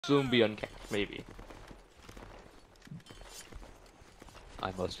soon be uncapped, maybe.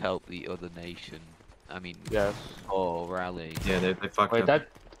 I must help the other nation. I mean, Yes. oh, rally. Yeah, they fucked Wait, up. that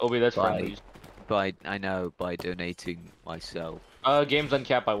Obi, that's By- friendly. I know, by donating myself. Game's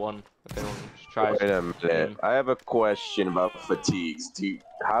uncapped by 1. If anyone tries. Wait a minute. I have a question about fatigues.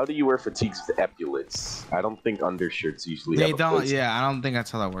 How do you wear fatigues with epaulets? I don't think undershirts usually They have a don't. place. Yeah, I don't think that's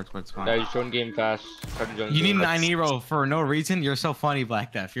how that works, but it's fine. Guys, join game fast. Try to join You need game. 9 Nero for no reason. You're so funny,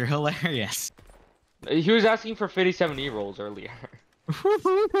 Black Death. You're hilarious. He was asking for 57 E-rolls earlier.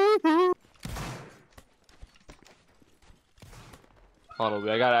 Hold on,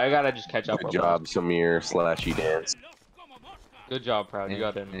 Obi, I gotta just catch up. Good job, Samir / Dance. Good job, Proud. You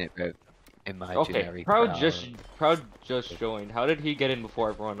got in. Okay, Okay, Proud just joined. How did he get in before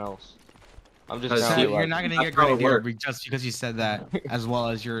everyone else? I'm just Because now he- You're realizing. not gonna That's get how it Grenadier works. just because you said that, as well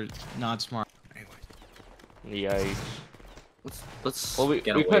as you're not smart. Yikes. Let's Well,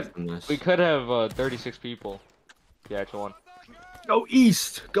 get away from this. We could have 36 people. Yeah, actually one. Go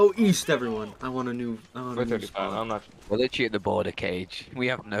east, everyone. I want a new. We're 35. I'm not. We're literally at the border cage. We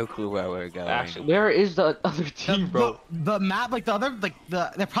have no clue where we're going. Actually, where is the other team, bro? The map, like the other, like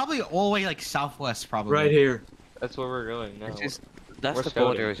they're probably all the way like southwest, probably. Right here. That's where we're going now. That's We're the scouting.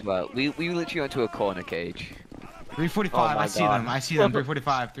 border as well. We literally went to a corner cage. 345. Oh my I see God. them. I see them.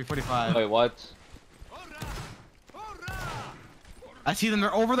 345. 345. Wait, what? I see them.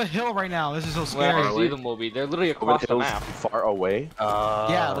 They're over the hill right now. This is so Where scary. I see them will be. They're literally Over across the the hills map. far away?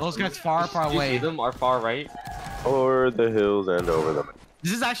 Yeah, those guys far Do you see away. them are far right? Over the hills and over them.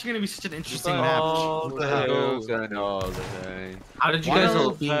 This is actually gonna be such an interesting Oh, match. What the hell? How did you Why guys don't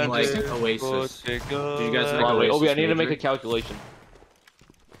all being like Oasis? Did you guys make Oasis? Obi, I need to make a major? calculation.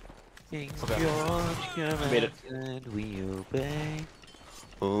 King Okay. George Made it. and we obey.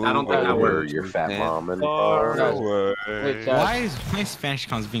 I don't think that Over works. your fat mom and Guys, far Wait, Why is my Spanish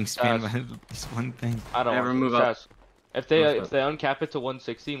comms being spammed by this one thing? I don't Yeah, want remove to up. stress. If they uncap it to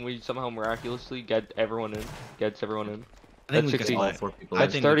 160 and we somehow miraculously gets everyone in. I think That's we could 16. All split. 4 people. I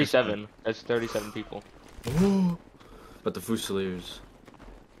That's think we could split. 37. That's 37 people. But the Fusiliers.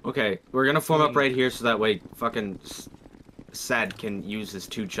 Okay, we're gonna form up right here so that way fucking Sad can use his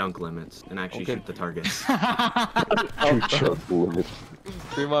 2 chunk limits and actually Okay. shoot the targets. Two chunk limit.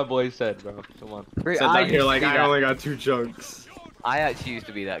 Free my boy said, bro. Come on. Sad's out here like, I only got 2 chunks. I actually used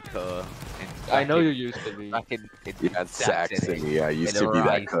to be that car. I know you used to be. Back in Yeah, Saxony. Yeah, I used In to be that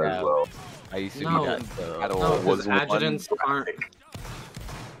Arise car as now. well. I used to No. be that car. At all. No, was because one adjutants aren't.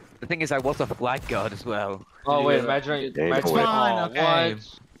 The thing is, I was a flag guard as well. Oh wait, Yeah. imagine. Yeah, imagine wait. Fine, oh, okay.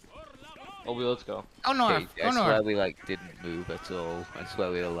 what? Obi, let's go. Oh no! Okay, Oh I swear no! we like didn't move at all. I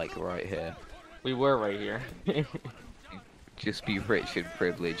swear we were like right here. We were right here. Just be rich and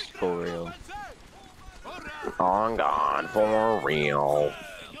privileged for real. On God, for real.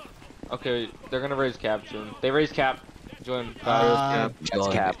 Okay, they're gonna raise cap soon. They raise cap. Join. That's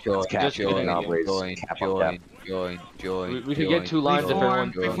cap. join, That's cap. join, Not raise join, cap on cap. join. We could get 2 lines if everyone.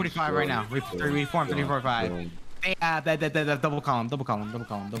 Reform 345 right now. Reform 345. join. That double column.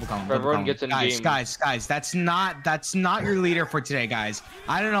 Everyone gets in guys, game. guys, that's not your leader for today, guys.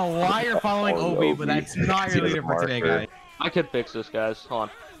 I don't know why you're following Oh, Obi, but that's not your He's a leader for today, marker. guys. I could fix this, guys. Hold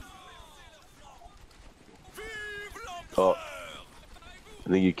on. Oh. I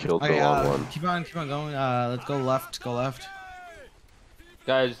think you killed the Okay, long one. keep on going. Let's go left.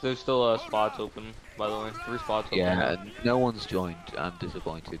 Guys, there's still spots open, by the way. 3 spots open. Yeah, no one's joined. I'm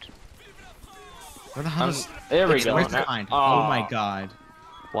disappointed. Where the hell is? There we go. Where's the Now- line? Aw. Oh my god.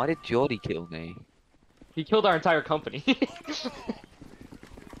 Why did Geordie kill me? He killed our entire company.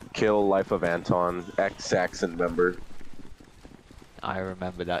 Kill Life of Anton, ex-Saxon member. I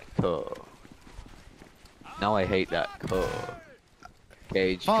remember that car. Now I hate that car.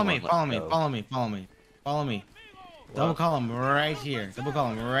 Cage, Follow come me. on, let's go. Follow me. Double column right here.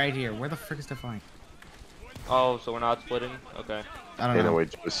 Where the frick is the fine? Oh, so we're not splitting? Okay. I don't know. Anyway,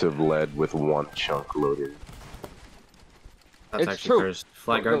 Joseph led with 1 chunk loaded. That's It's actually true. first.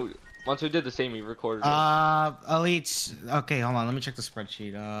 Flag guard. Once we did the same, we recorded it. Elites. Okay, hold on. Let me check the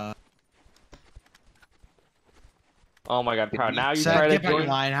spreadsheet. Oh my god, Proud. Now you Seth, try to get back in join.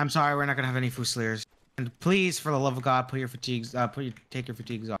 line. I'm sorry, we're not gonna have any Fusiliers. And please, for the love of God, put your fatigues. Take your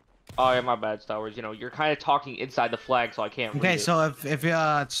fatigues off. Oh yeah, my bad, Star Wars. You know, you're kind of talking inside the flag, so I can't read Okay, it. so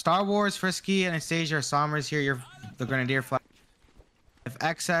if Star Wars, Frisky, Anastasia, or Somers here, you're the Grenadier flag. If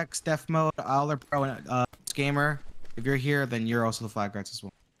XX, Def Mode, Alder Pro, and Gamer, if you're here, then you're also the flag guards as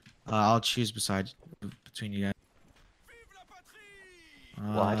well. I'll choose between you guys.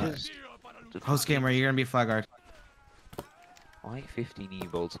 Why does Host Gamer, you're gonna be flag guard. why 15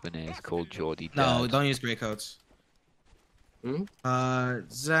 E-Volts Benes called Geordie No, Dad? don't use gray coats.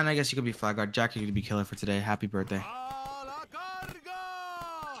 Zen, I guess you could be flag guard. Jack, you could be killer for today. Happy birthday.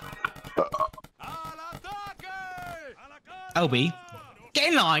 Obi, get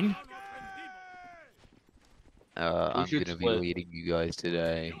in line. I'm should gonna be split. leading you guys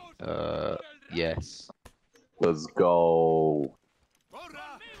today. Yes. Let's go.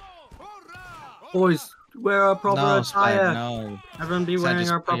 Boys, wear a proper No, attire. Spag, no. Everyone be Spag, wearing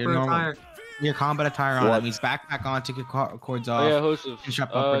just our put your proper normal- attire. Your combat attire on. What? That means backpack on, take your cords Oh off. yeah, Joseph. Chin strap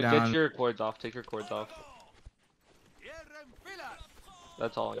up or down. Get your cords off. Take your cords off.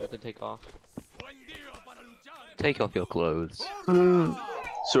 That's all you have to take off. Take off your clothes.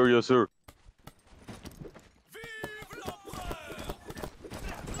 Sir, yes, sir.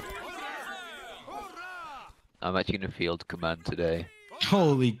 I'm actually in a field command today.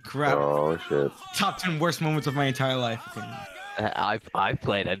 Holy crap. Oh shit. Top 10 worst moments of my entire life. Okay. I've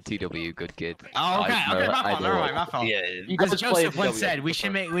played NTW, good kid. Oh, okay, I okay, know- my I fault, know never it. mind, my fault. Yeah. Because guys play Joseph once NTW. said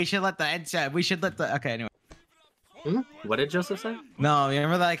we should let the end set, we should let the, okay, anyway. What did Joseph say? No, you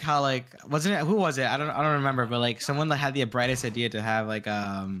remember like how like, wasn't it, who was it? I don't remember, but like someone that had the brightest idea to have like, It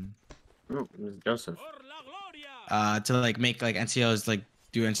was Joseph. to like make like NCOs like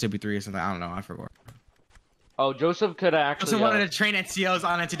do NCW3 or something, I don't know, I forgot. Oh, Joseph could actually. Joseph wanted to train NCOs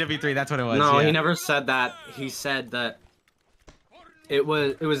on NCW3, that's what it was. No, yeah. he never said that. He said that it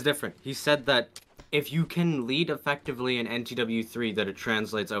was different. He said that if you can lead effectively in NTW3, that it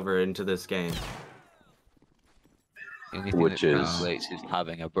translates over into this game. The only thing Which that is- translates is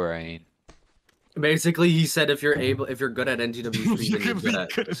having a brain. Basically, he said if you're good at NTW3, then you're good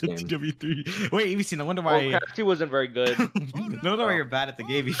at Good this at game. NCW3. Wait, EVC, no wonder Oh, why. Crafty wasn't very good. No wonder why you're bad at the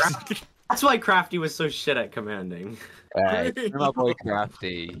game. EVC. That's why Crafty was so shit at commanding. Hey, my boy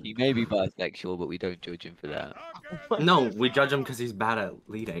Crafty. He may be bisexual, but we don't judge him for that. No, we judge him because he's bad at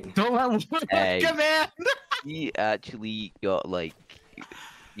leading. Don't let one Hey. command. He actually got like,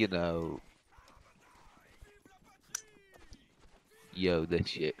 you know, yo, this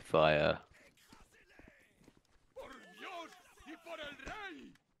shit fire.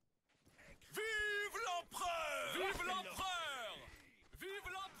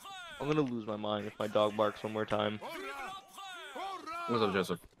 I'm gonna lose my mind if my dog barks one more time. What's up,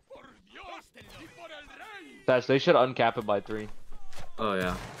 Joseph? That's they should uncap it by 3. Oh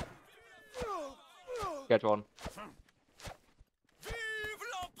yeah. Catch one.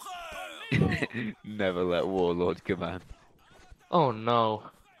 Never let Warlord command. Oh no.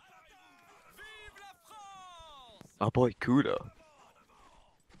 My boy Kuda.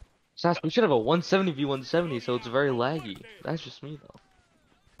 Sass, we should have a 170 v 170, so it's very laggy. That's just me though.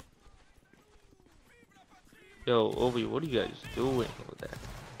 Yo, Obi, what are you guys doing over there?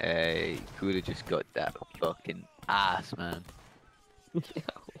 Hey, Kuda just got that fucking ass, man. Yeah,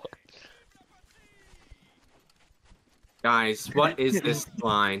 what? Guys, what is this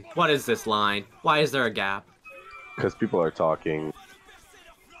line? What is this line? Why is there a gap? Because people are talking.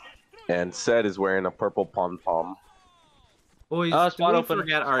 And Sed is wearing a purple pom-pom. Boys, spot do we open.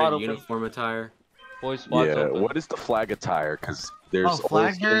 forget Spot our open. uniform attire? Boys, spots Yeah, open. what is the flag attire? Because there's Oh,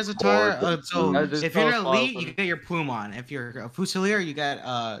 flag bearer's always attire. cords So and Guys, blues. there's if you're no an spot elite, open. you get your plume on. If you're a fusilier, you get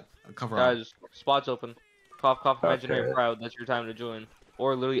a cover on. Guys, spots open. Cough, cough, imaginary Okay. crowd. That's your time to join.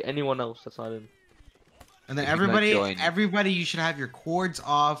 Or literally anyone else that's not in. And then If you might join- everybody, you should have your cords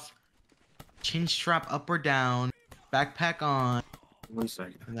off, chin strap up or down, backpack on, 1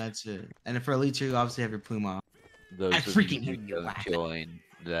 second. and that's it. And if for elite, you obviously have your plume on. Those I of freaking you who hate you, don't laugh. join,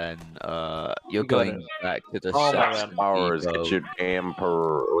 then you're You got going it. back to the Oh my Saxon God. Powers, Depot. get your damn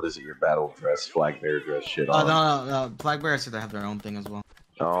what is it, your battle dress, flag bearer dress shit Oh on. no, flag bearers should have their own thing as well.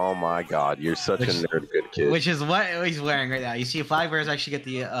 Oh my god, you're such a Which- nerd good kid. Which is what he's wearing right now. You see, flag bearers actually get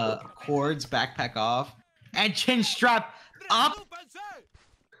the cords, backpack off, and chin strap up.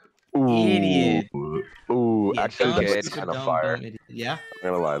 Ooh, Idiot. Ooh, Yeah, actually dumb, that looks stupid, kind of dumb, fire. dumb idiot. Yeah,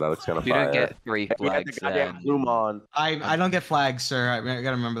 I'm gonna lie, that looks kind of If you fire. don't get 3 Hey, you had the flags, goddamn then... plume on. I don't get flags, sir. I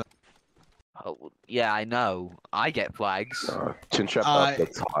gotta remember that. Oh, yeah, I know. I get flags. Chin strap up,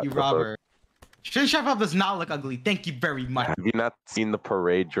 that's hot. You The robber. Chin strap up does not look ugly. Thank you very much. Have you not seen the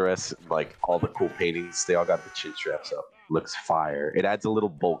parade dress? Like all the cool paintings, they all got the chin straps up. Looks fire. It adds a little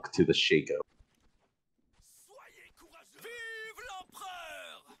bulk to the shako.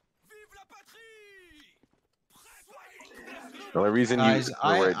 The only reason Guys, you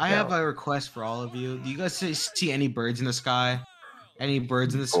I have a request for all of you. Do you guys see any birds in the sky? Any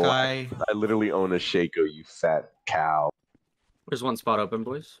birds in the sky? I literally own a shako, you fat cow. There's 1 spot open,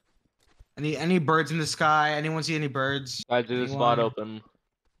 boys. Any birds in the sky? Anyone see any birds? Guys, there's a spot Anyone? open.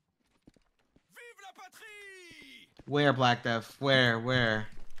 Where, Black Death? Where?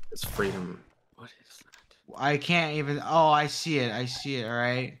 It's freedom. What is that? I can't even. Oh, I see it. I see it. All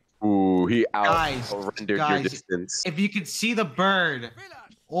right. Ooh, he Guys, rendered your guys, distance. if you could see the bird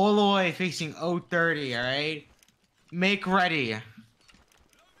all the way facing 030, all right? Make ready.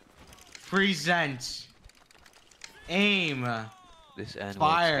 Present. Aim. This N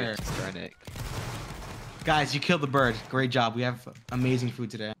Fire. word's schizophrenic. Guys, you killed the bird. Great job. We have amazing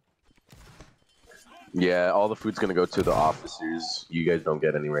food today. Yeah, all the food's gonna go to the officers. You guys don't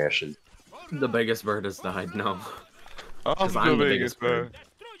get any rations. The biggest bird has died. No. I'm I'm the biggest bird.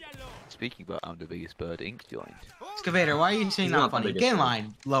 Speaking about I'm the biggest bird, Ink joined. Excavator, why are you saying He's not not the funny? biggest Get in bird.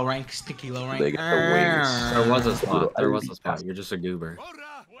 line. Low rank, sticky low rank. They get the wings. There was a spot. There was Little a spot. You're just a goober.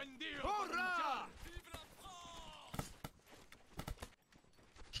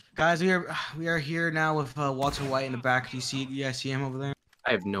 Guys, we are here now with Walter White in the back. Do you guys see him over there?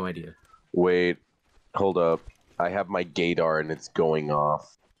 I have no idea. Wait, hold up. I have my gaydar and it's going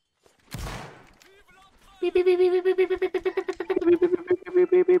off.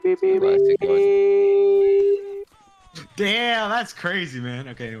 Damn, that's crazy, man.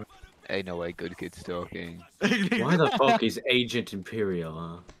 Okay, anyway. Ain't no way good kid's talking. Why the fuck is Agent Imperial,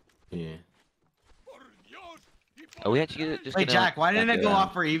 huh? Yeah. Are we actually just Wait, gonna, Jack, why didn't it go Yeah.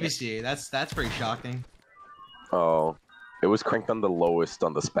 off for EVC? That's pretty shocking. Oh, it was cranked on the lowest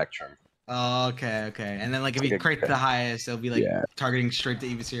on the spectrum. Oh, okay. And then like if you Okay. crank the highest, it'll be like Yeah. targeting straight to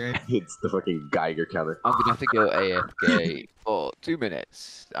EVC, right? It's the fucking Geiger counter. I'm gonna have to go AFK for 2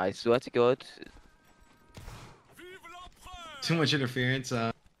 minutes. I swear to God. Too much interference.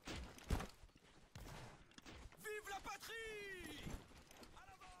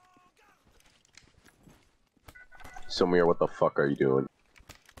 Samir, what the fuck are you doing?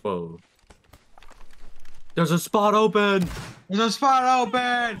 Whoa. There's a spot open! There's a spot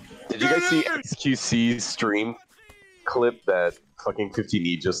open! Did you guys see XQC's stream clip that fucking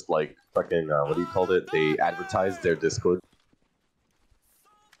 15E just like fucking what do you call it? They advertised their Discord.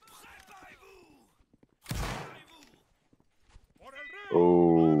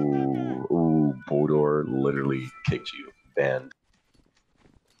 Oh, Bodor literally kicked you. Banned.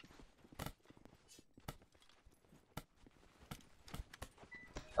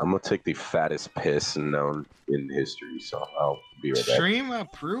 I'm gonna take the fattest piss known in history, so I'll be right back. Stream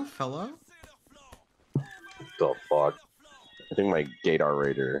proof? Hello? The fuck? I think my Gator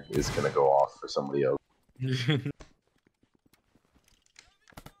Raider is gonna go off for somebody else.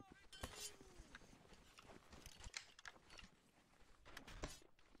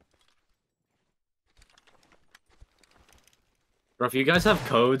 Bro, if you guys have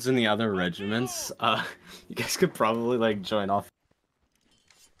codes in the other regiments, you guys could probably like join off.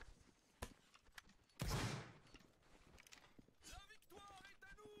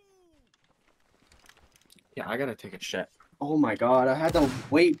 Yeah, I gotta take a shit. Oh my god, I had to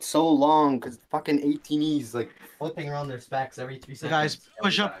wait so long because fucking 18Es like flipping around their specs every 3 So seconds.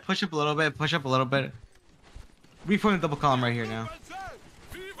 guys, push up a little bit, push up a little bit. We put a double column right here now.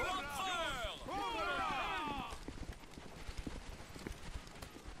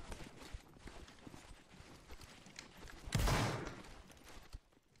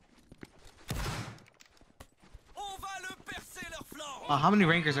 How many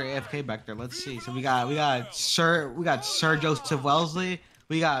rankers are AFK back there? Let's see. So we got Sir Joseph Wellesley,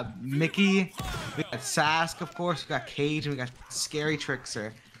 we got Mickey, we got Sask, of course, we got Cage, and we got Scary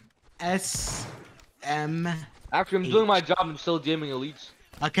Trickster. SM. Actually, I'm doing my job. I'm still jamming elites.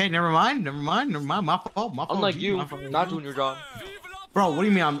 Okay, never mind. My fault. Unlike G, you, my fault. not doing your job. Bro, what do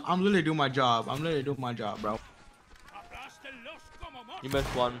you mean? I'm literally doing my job. Bro. You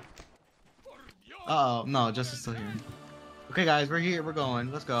missed one. Uh oh, no, Justice still here. Okay, guys, we're here. We're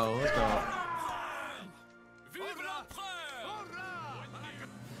going. Let's go.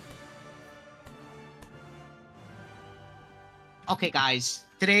 Okay, guys.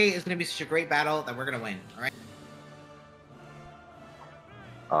 Today is gonna be such a great battle that we're gonna win. All right.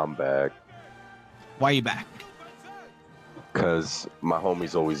 I'm back. Why are you back? Cause my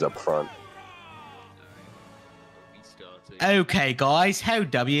homie's always up front. Okay, guys. How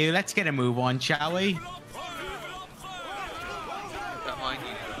W? Let's get a move on, shall we?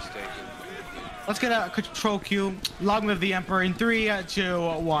 Let's get a control Q. Long live the Emperor in 3, 2,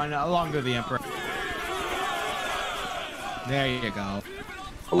 1. Long live the Emperor. There you go.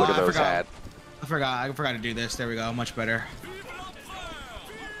 Look at I those forgot. hats. I forgot to do this. There we go. Much better.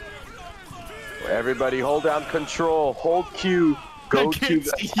 Everybody hold down control. Hold Q. Go to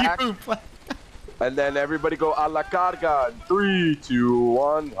the attack. And then everybody go a la carga. In 3, 2,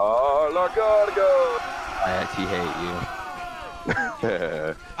 1. A la carga. I actually hate you.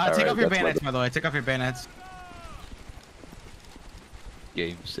 Take off your bayonets, by the way. Take off your bayonets.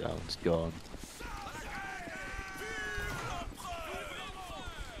 Game sounds gone.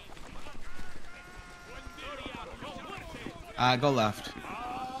 Go left.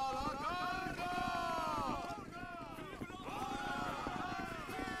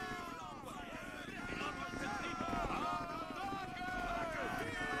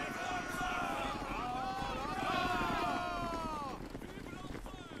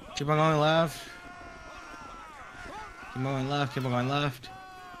 Keep on going left. Keep on going left. Keep on going left.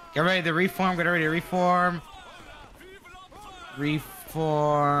 Get ready to reform. Get ready to reform.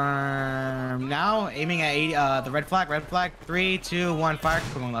 Reform now. Aiming at 80, the red flag. Red flag. 3, 2, 1. Fire.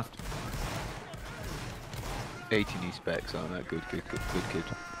 Keep on going left. 80 new specs on that. Good.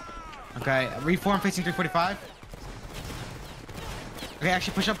 Okay. Reform facing 345. Okay.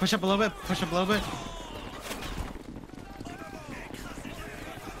 Actually, push up a little bit. Push up a little bit.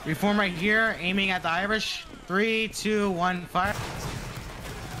 Reform right here, aiming at the Irish. 3, 2, 1, fire.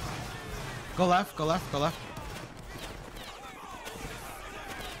 Go left, go left, go left.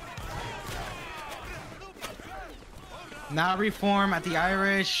 Now reform at the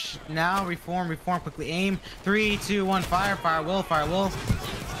Irish. Now reform, quickly aim. 3, 2, 1, fire, fire will, fire will.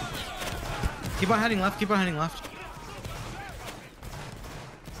 Keep on heading left, keep on heading left.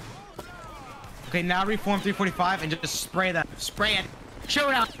 Okay, now reform 345 and just spray them. Spray it.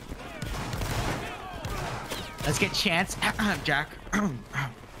 Showdown! Let's get chance. Jack.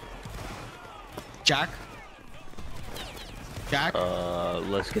 Jack.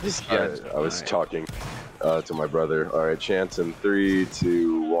 Let's get this. I was talking to my brother. All right, chance in 3,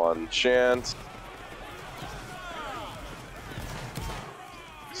 2, 1, chance.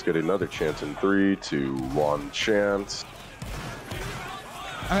 Let's get another chance in 3, 2, 1, chance.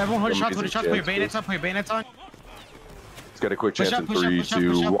 Alright, everyone hold shots, put your bayonets on, put your bayonets on. Got a quick chance in 3,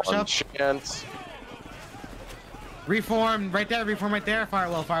 2, 1, chance. Reform right there, fire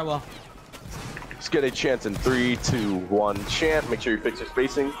well, fire well. Let's get a chance in 3, 2, 1, chance. Make sure you fix your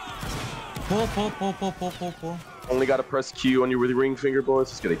spacing. Pull. Only gotta press Q on your ring finger, boys.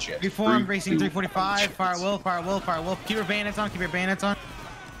 Let's get a chance. Reform, racing 345, fire will. Keep your bayonets on,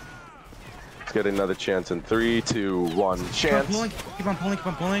 Let's get another chance in 3, 2, 1, chance. Keep on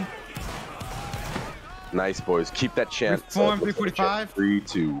pulling. Nice, boys. Keep that chance. Reform 345. 3,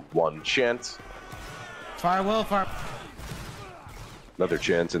 2, 1, chance. Fire will, fire. Another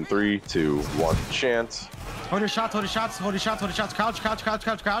chance in 3, 2, 1, chance. Hold your shots. Crouch. Hold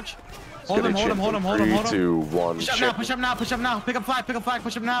him. 3, 2, 1, chance. Push up now. Pick up flag,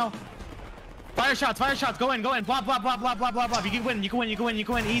 push up now. Fire shots. Go in. Blah. You can win.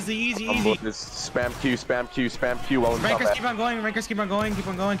 Easy. Spam Q while in Rankers combat. keep on going. Keep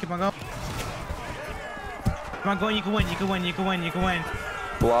on going. Come on, going. You can win.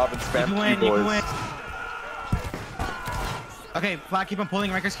 Blob and spam Q, boys. Okay, flag, keep on pulling.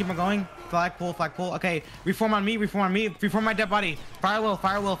 Rankers keep on going. Flag pull. Okay, reform on me. Reform my dead body. Fire will.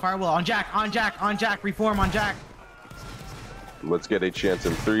 On Jack. Reform on Jack. Let's get a chance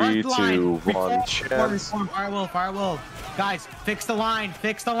in 3, 2, 1, chance. Reform. Fire will. Guys, fix the line.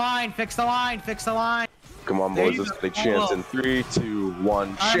 Come on, boys. Let's get a chance in 3, 2,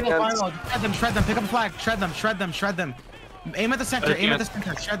 1, chance. Shred them. Pick up a flag. Shred them. Aim at the center. Shred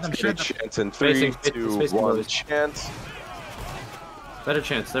them. Chance in 3, 2, 1, chance. Better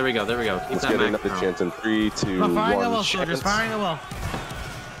chance. There we go. Let's get another chance in 3, 2, 1, chance. Firing the will.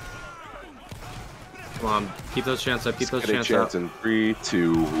 Come on. Keep those chances up. Let's get a chance in 3,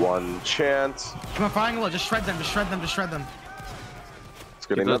 2, 1, chance. Come on, firing the will. Just shred them. Let's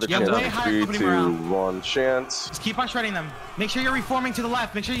get another chance in 3, 2, 1, chance. Just keep on shredding them. Make sure you're reforming to the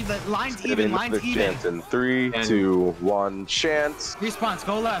left. Make sure the line's even. Chance in 3, 2, 1, chance. Response.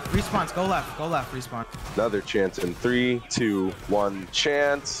 Go left. Respawn. Another chance in 3, 2, 1,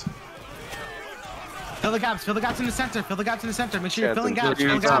 chance. Fill the gaps in the center. Make sure you're filling gaps.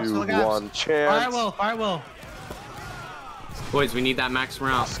 3, 2, 1, chance. Fire will. Boys, we need that max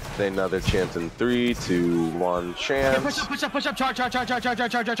morale. Another chance in 3, 2, 1, chance. Okay, push up. Charge.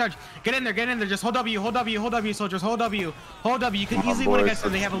 Get in there. Just hold W, soldiers. Hold W. You can easily win against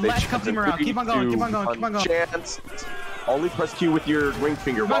them. They have a less company morale. Keep on going. Chance. Only press Q with your ring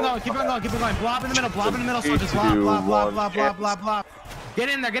finger. Keep on going. Blob in the middle, soldiers. Blob. Get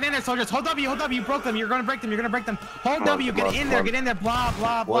in there, soldiers. Hold W. You broke them. You're gonna break them. Hold W. Get in there. Blob.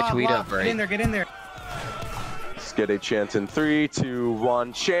 Get in there. Let's get a chance in 3, 2,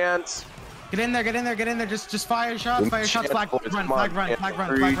 1, chance. Get in there. Just fire shots. Flag run.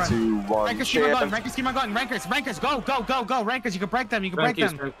 3, 2, 1, Rankers keep on going. Rankers, go. Rankers, you can break them.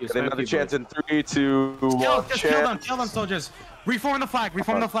 Get another chance in 3, 2, 1, chance. Kill them, soldiers. Reform the flag and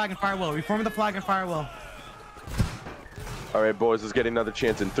fire will. All right, boys, let's get another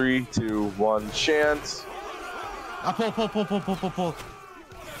chance in 3, 2, 1, chance. Pull.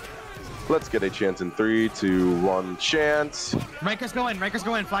 Let's get a chance in 3, 2, 1, chance. Rankers go in, flag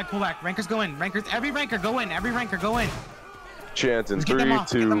pullback. Rankers go in, every ranker go in, Chance in Let's get them 3, off,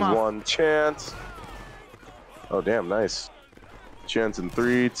 2, get them off. 1, chance. Oh, damn, nice. Chance in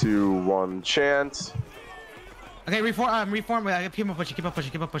 3, 2, 1, chance. Okay, reform, keep on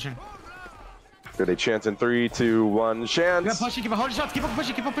pushing. Get a chance in 3, 2, 1, chance. Keep on holding shots, keep on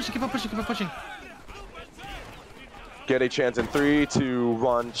pushing. Get a chance in 3, 2,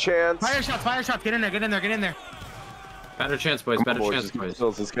 1, chance. Fire shots, get in there. Better chance, boys. Better chance, boys.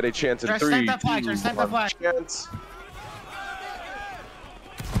 Let's get a chance in 3, 2, 1, chance.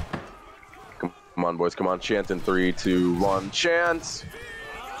 Come on, boys. Come on. Chance in 3, 2, 1, chance.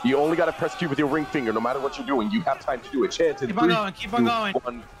 You only got to press Q with your ring finger. No matter what you're doing, you have time to do it. Chance in 3, 2,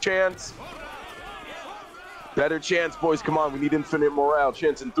 1, chance. Better chance, boys. Come on. We need infinite morale.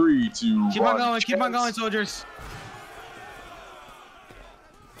 Chance in 3, 2, 1, Keep on going, soldiers.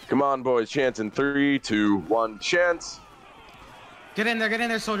 Come on, boys. Chance in 3, 2, 1, chance. Get in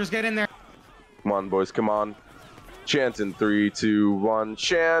there, soldiers. Get in there. Come on, boys. Come on. Chance in 3, 2, 1,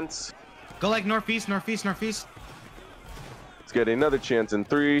 chance. Go like northeast. Let's get another chance in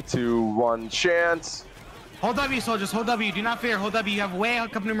 3, 2, 1, chance. Hold W, soldiers. Hold W. Do not fear. Hold W. You have way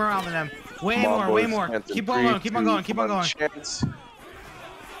company morale than them. Way Come on, more. boys. Keep on going. Chance.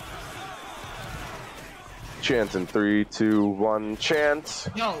 Chance in 3, 2, 1, chance.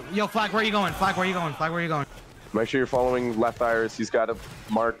 Yo, flag, where are you going? Make sure you're following left iris. He's got a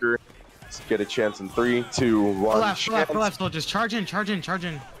marker. Let's get a chance in 3, 2, 1, Go left, soldiers. Charge in.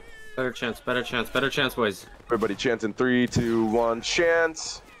 Better chance, boys. Everybody, chance in 3, 2, 1,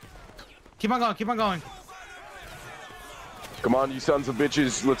 chance. Keep on going. Come on, you sons of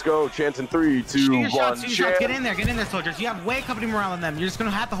bitches. Let's go. Chance in 3, 2, Shoot 1, your shots. chance. Get in there, soldiers. You have way company morale than them. You're just gonna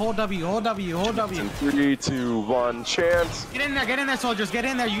have to hold W. Chance in 3, 2, 1, chance. Get in there, soldiers. Get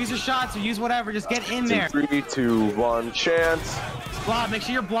in there. Use your shots or use whatever. Just get in there. 3, 2, 1, chance. Blob. Make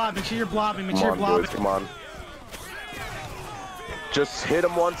sure you're blobbing. Boys, come on. Just hit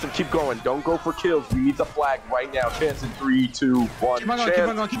him once and keep going. Don't go for kills. We need the flag right now. Chance in 3, 2, 1, Keep on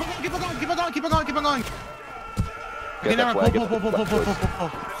going. Keep on going. Get that flag. Pull.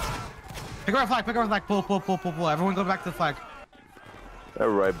 Pick up our flag. Pull. Everyone go back to the flag. All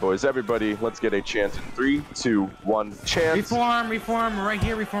right, boys. Everybody, let's get a chance in 3, 2, 1, chance. Reform right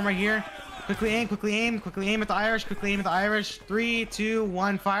here. Quickly aim at the Irish. 3, 2,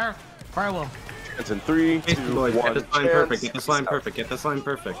 1, fire. Firewall. Chance in 3, 2, 1, Get this line chance. perfect. Get this line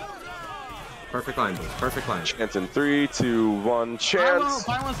perfect. Perfect line, boys. Perfect line. Chance in 3, 2, 1, chance.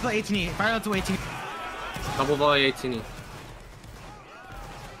 Firewall to 18. Double volley 18.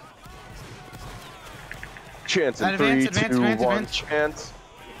 Chance in 3, 2, 1, advance. chance.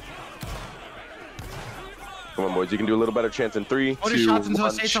 Come on, boys. You can do a little better. Chance in 3, 2, 1,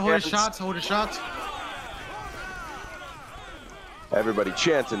 chance. Hold your shots. Everybody,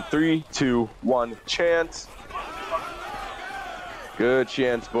 chance in 3, 2, 1, chance. Good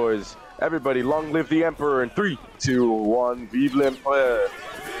chance, boys. Everybody, long live the Emperor in 3, 2, 1, vive l'Empereur.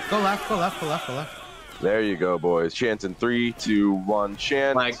 Go left. There you go, boys. Chance in 3, 2, 1,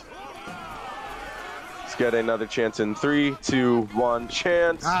 chance. Flag. Let's get another chance in 3, 2, 1,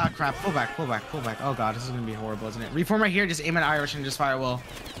 chance. Ah, crap. Pull back. Oh, God. This is going to be horrible, isn't it? Reform right here. Just aim at Irish and just fire well.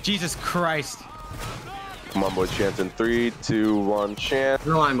 Jesus Christ. Come on, boys. Chance in 3, 2, 1, chance.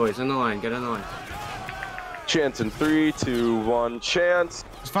 In the line, boys. In the line. Get in the line. Chance in 3, 2, 1, chance.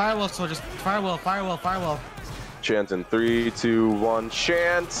 Just fire well, so just fire well. Chance in 3, 2, 1,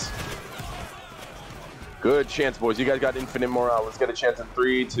 chance. Good chance, boys. You guys got infinite morale. Let's get a chance in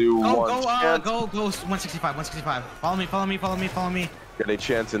 3, 2, 1, chance. Go 165. Follow me. Get a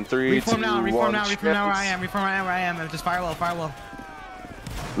chance in 3, 2, 1, Reform chance. now where I am. Just fire well.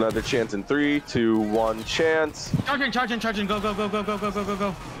 Another chance in 3, 2, 1, chance. Charging.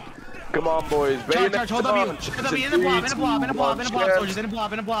 Go. Come on, boys. Charge, hold W. In a blob, soldiers, in a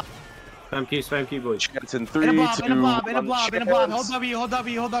blob. Spam key, boys. Chance in 3, In 2, a 1, blob. chance. Hold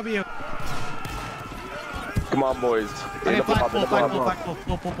W. Come on, boys. In a blob. Pull.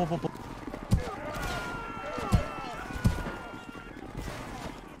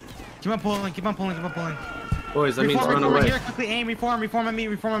 Keep on pulling. Boys, that means run away. Here, quickly aim, reform on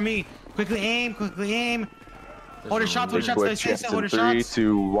me. Quickly aim. Hold your shots. Stay still. Hold your shots. 3,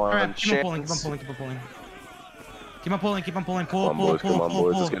 2, 1, Alright, keep on chance. pulling. Keep on pulling. Pull. Come on,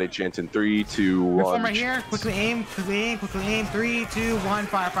 boys. Let's get a chance in 3, 2, 1. Reform right here. Quickly aim. 3, 2, 1.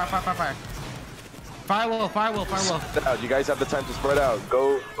 Fire. Fire well. Spread out. You guys have the time to spread out.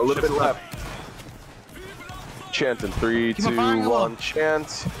 Go a little bit left. Chance in 3, 2, on firing, 1,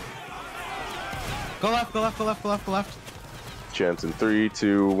 chance. Go left. Chance in 3,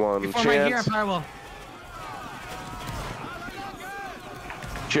 2, 1. Reform right here, Chance. firewall.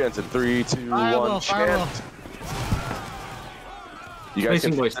 Chance in 3, 2, 1. Firewall, firewall. Chance. You guys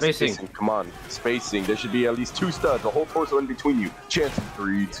Spacing, can boys, spacing. Come on, spacing. There should be at least 2 studs, a whole torso in between you. Chance in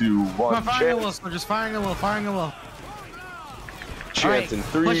 3, 2, 1. Come on, firing the will, Chance. so just firing the will, firing the will. Chance in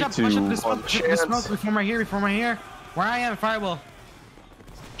 3, 2, 1. Chance. Reform right here. Where I am, firewall.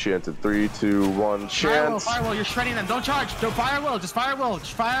 Chance in 3, 2, 1. Chance. Firewall, you're shredding them. Don't charge. Don't fire will. Just fire will.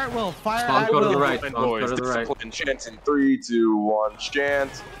 Just fire will. Fire Spawn, at go to the will. right. Spawn, go to the right. Discipline. Chance in 3, 2, 1.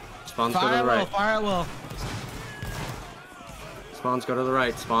 Chance. Spawns go to Fire the will. right. Fire will. Spawns go to the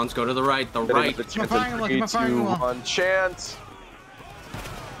right. Spawns go to the right. The right. Chance in firing will, 3, keep on firing 2, will. 1. Chance.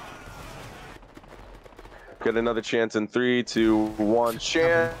 Get another chance in 3, 2, 1.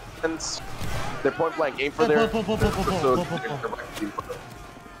 Chance. They're point blank. Aim for their.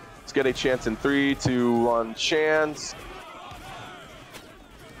 Let's get a chance in 3, 2, 1. Chance.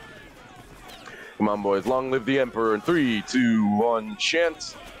 Come on, boys. Long live the Emperor in 3, 2, 1.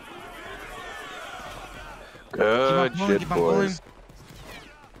 Chance. Good shit, boys.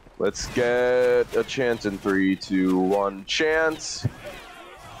 Let's get a chance in 3, 2, 1. Chance.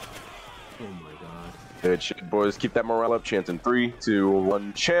 Oh my god. Good shit, boys. Keep that morale up. Chance in 3, 2,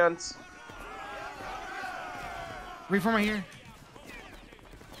 1. Chance. Reform right here.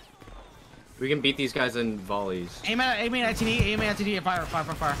 We can beat these guys in volleys. Aim at TD. Aim at TD. Fire.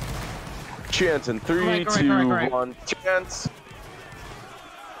 Chance in 3, 2, 1. Chance.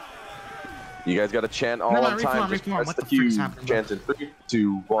 You guys got to chant all on time. Just Reform. press What the the cue. frick's happening? Chance in 3,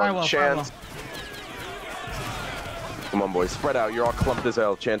 2, 1. Chance. Come on, boys. Spread out. You're all clumped as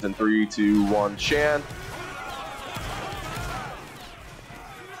hell. Chance in 3, 2, 1. Chant.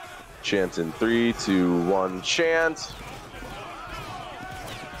 Chance in 3, 2, 1. Chant.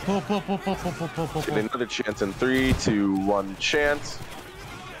 Pull. Get another chance in 3, 2, 1. Chant.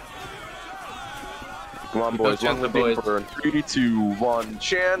 Come on, boys. Long live the Emperor in 3, 2, 1.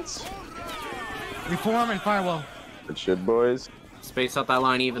 Chant. Reform and firewall. Good shit, boys. Space out that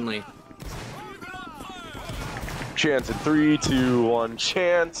line evenly. Chance in 3, 2, 1.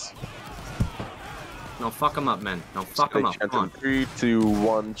 Chance. No, fuck them up, man. No, fuck them up. Chance Come in on. 3, 2,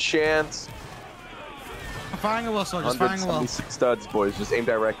 1. Chance. Firing a will, soldiers. Firing a will. 176 studs, boys. Just aim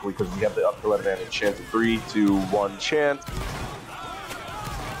directly because we have the uphill advantage. Chance in 3, 2, 1. Chance.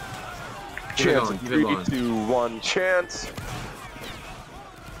 Chance in 3, 2, 1. Chance.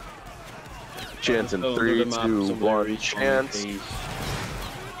 Chance in 3, 2, 1. Chance.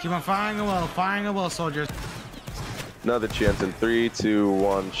 Keep on firing a will, soldiers. Another chance in 3, 2,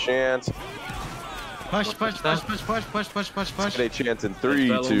 1. Chance. Push. Get a chance in 3,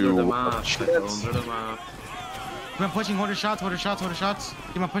 2, 1. Chance. Keep on pushing. Hold your shots.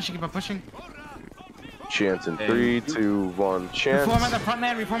 Keep on pushing. Chance in 3, 2, 1. Chance. Reform at the front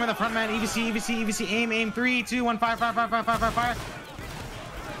man. EVC. Aim. 3, 2, 1. Fire.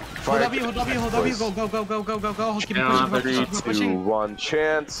 Hold W. Go. Keep on pushing. 3, 2, 1.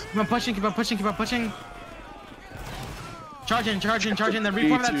 Chance. Keep on pushing. Charge in. Then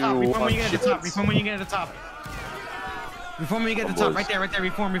reform at the top. Reform when you get at the top. Right there.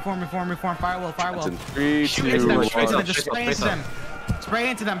 Reform. Firewall. Chance in 3, 2, Shoot 1. into them. Just spray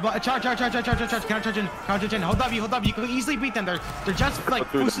into them. Charge in. Hold W. You can easily beat them. They're just like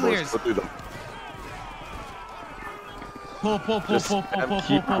Fusiliers. Go through them. Pull.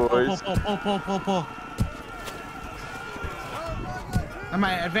 Am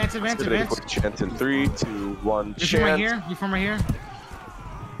I advance? Chance in 3, 2, 1. Reform right here.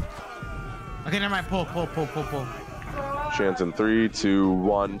 Okay, never mind. Pull. Chance in 3, 2,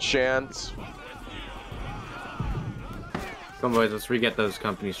 1. Chance. Come on, boys. Let's re-get those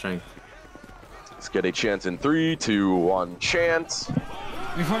company strength. Let's get a chance in 3, 2, 1. Chance.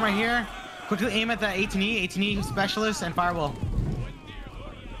 Reform right here. Quickly aim at the 18E specialist and firewall.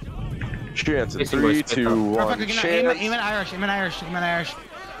 Chance in 3, 2, 1. Chance. Aim at Irish.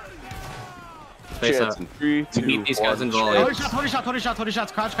 Chance in 3, 2, 1. Beat these guys in volley. Hold your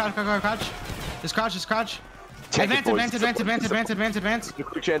shots. Crouch. Just crouch. Advance.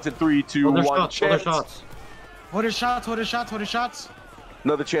 Quick chance in 3, 2, 1. Chance. Hold your shots.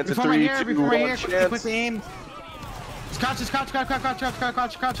 Another chance in Reform 3, right 2, 1. here. Chance. Quickly aim. Crouch.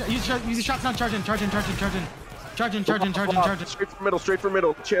 Use your shots now. Charging. Straight for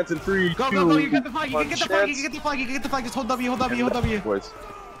middle. Chance in 3, 2, 1. Go. You get the flag. Just hold W. Boys.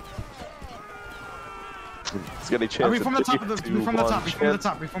 Let's get a chance. Reform the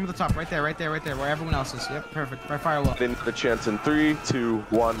top. Right there. Where everyone else is. Yep, perfect. Right firewall. Another chance in 3, 2,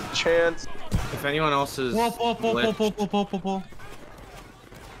 1. Chance. If anyone else is Pull.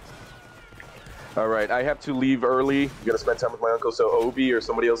 All right, I have to leave early. I'm gonna spend time with my uncle, so Obi or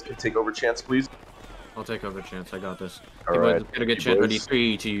somebody else can take over chance, please. I'll take over chance. I got this. All right. Get a good chant ready.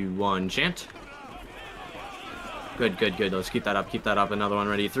 3, 2, 1, chant. Good, good, good. Let's keep that up. Keep that up. Another one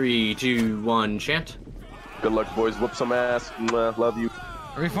ready. 3, 2, 1, chant. Good luck, boys. Whoop some ass. Mwah, love you.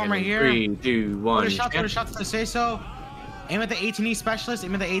 Reform right here. 3, 2, 1. What a shots to say so. Aim at the 18E specialist.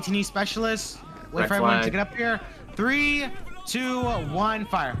 Aim at the 18E specialist. Wait Red for everyone flag. to get up here. 3, 2, 1,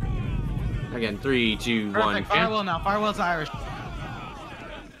 fire. Again, 3, 2, 1, Perfect. Firewall now. Firewall's Irish.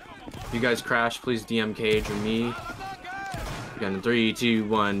 If you guys crash, please DM Cage or me. Again, 3, 2,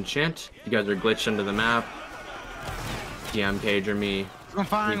 1, chant. You guys are glitched under the map. DM Cage or me.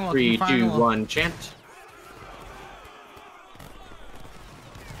 3, 2, 1, chant.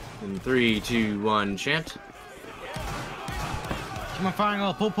 And 3, 2, 1, chant. Come on, firing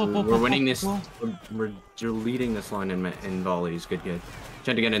all. Pull. We're winning this. We're leading this line in volleys. Good.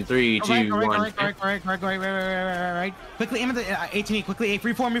 Chant again in 3, 2, 1. Right. Quickly aim at the 18E. Quickly,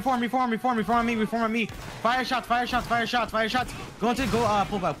 reform on me. Fire shots. Go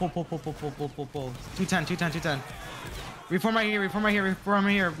pull back. Pull. 210. Reform right here.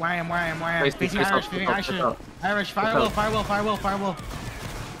 Where I am. Facing Irish. Firewall.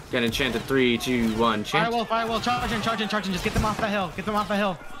 Get enchanted. 3, 2, 1, chant. Firewall. Charging. Just get them off the hill.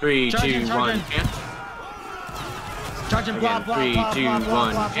 3, 2, 1, chant. Charging, blah.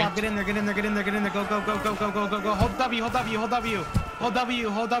 Get in there. Go. Hold W.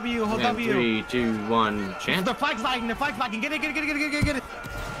 Hold W. 3, 2, 1, chant. The flag's lagging. Get it.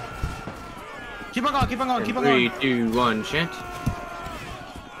 Keep on going. 3, 2, 1, chant.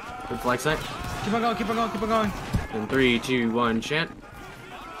 Good flag sight. Keep on going. And 3, 2, 1, chant.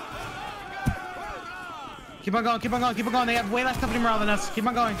 Keep on going. They have way less company morale than us. Keep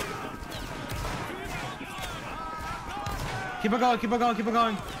on going. Keep on going. Keep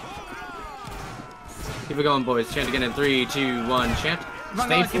it going, boys. Chant again in 3, 2, 1, chant.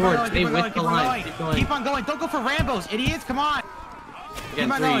 Stay forward. Stay with the line. Keep going. Keep on going. Don't go for Rambos, idiots. Come on.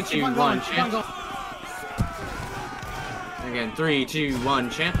 Again, 3, 2, 1, chant. Again, 3, 2, 1,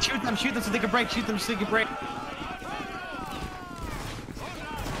 chant. Shoot them so they can break. Keep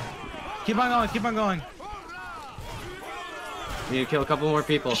on going. We need to kill a couple more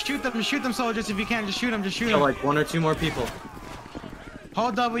people. Just shoot them, soldiers, if you can. Just shoot them. Kill like 1 or 2 more people.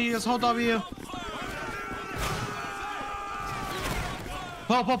 Hold W.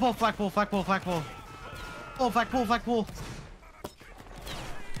 Pull. Flagpole. Pull.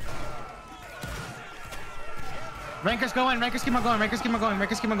 Rankers go in. Rankers keep on going.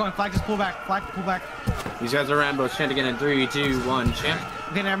 Flag just pull back. These guys are Rambos. Chant again in 3, 2, 1, chant.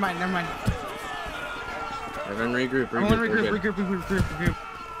 Okay, never mind. Everyone regroup. Regroup.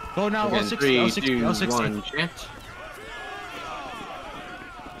 Go now. Again, 3, 2, 1, chant.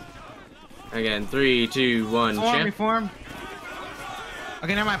 Again, 3, 2, 1, chant. Reform.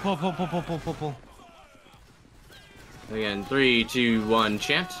 Okay, never mind. Pull. Again, 3, 2, 1,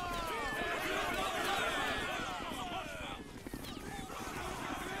 chant.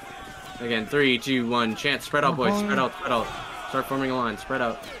 Again, 3, 2, 1, chant. Spread out, boys. Spread out. Start forming a line. Spread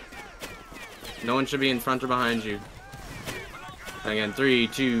out. No one should be in front or behind you. Again, 3,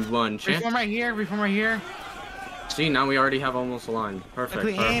 2, 1, chant. Reform right here. See, now we already have almost a line. Perfect.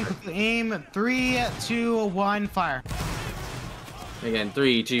 Quickly aim. 3, 2, 1, fire. Again,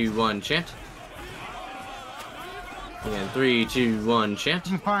 3, 2, 1, chant. Again, 3, 2, 1, chant.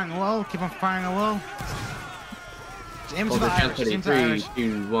 Keep on firing low. Just aim to Hold the the chant Irish. ready. 3,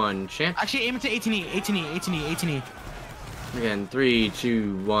 2, 1, chant. Actually, aim it to 18E. Again, 3,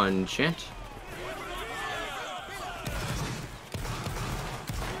 2, 1, chant.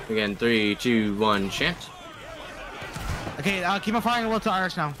 Again, 3, 2, 1, chant. Okay, keep on firing low to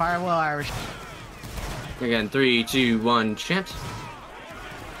Irish now. Fire low Irish. Again, 3, 2, 1, chant.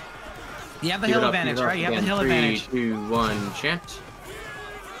 You have the hill advantage, right? You have the hill advantage. 3, 2, 1, chant.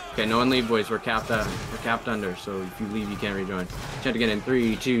 Okay, no one leave, boys. We're capped out. We're capped under, so if you leave, you can't rejoin. Chant again in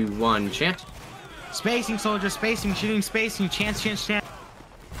 3, 2, 1, chant. Spacing, soldiers. Shooting, spacing. Chance.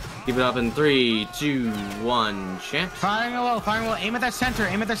 Keep it up in 3, 2, 1, chant. Firing low. Aim at that center.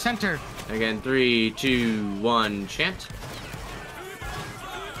 Again, 3, 2, 1, chant.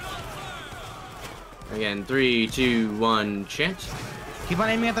 Again, 3, 2, 1, chant. Keep on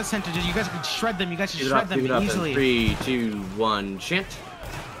aiming at the center. You guys can shred them. Easily. 3, 2, 1, chant.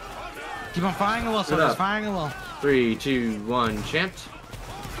 Keep on firing a little, soldiers. 3, 2, 1, chant.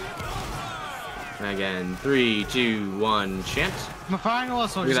 Again, 3, 2, 1, chant. Keep on firing a little,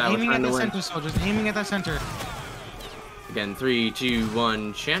 soldiers. Aiming at the center, soldiers. Aiming at that center. Again, 3, 2,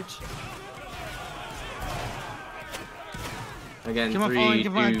 1, chant. Again, Keep on 3, falling, 2,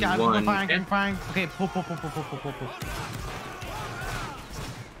 keep on, 1, firing, chant. firing. Okay, pull.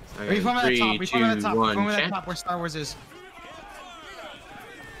 Again, Reform at the 3, top, 2, reform at the top, 1, reform at the chant. top where Star Wars is.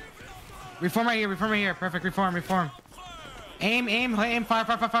 Reform right here, perfect, reform. Aim, fire.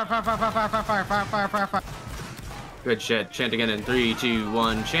 Good shit. Chant again in 3, 2,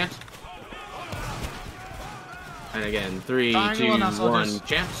 1, chant. And again, 3, 2, 1,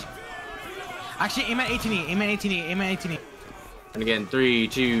 chant. Actually, aim at 18E. And again, 3,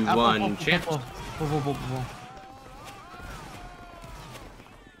 2, 1, chant. Pull.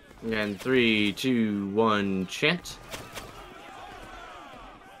 Again, 3, 2, 1, chant.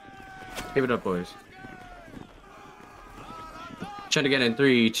 Keep it up, boys. Chant again in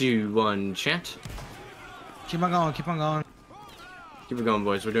 3, 2, 1, chant. Keep on going. Keep it going,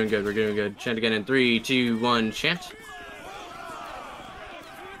 boys. We're doing good. Chant again in 3, 2, 1, chant.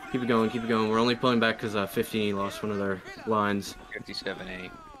 Keep it going. We're only pulling back because 15 lost one of their lines. 57E.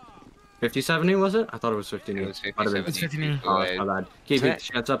 57E was it? I thought it was 15E. It was It's 57E. 15E. Oh, that's my bad. Keep it.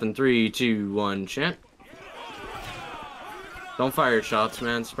 Chants up in 3, 2, 1, chant. Don't fire your shots,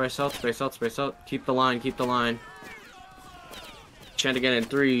 man. Space out. Keep the line. Chant again in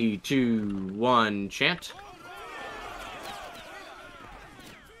 3, 2, 1, chant.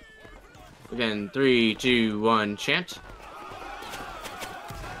 Again, 3, 2, 1, chant.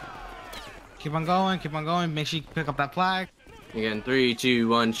 Keep on going. Make sure you pick up that flag. Again, 3, 2,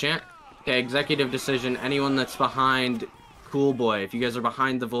 1, chant. Okay, executive decision. Anyone that's behind Cool Boy, if you guys are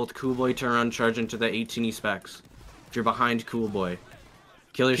behind the Volt, Cool Boy, turn around, charge into the 18E specs. If you're behind Cool Boy,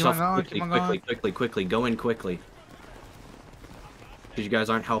 kill yourself quickly. Go in quickly. Because you guys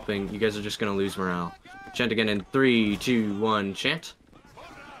aren't helping. You guys are just gonna lose morale. Chant again in 3, 2, 1, chant.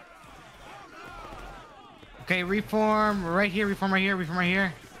 Okay, reform right here.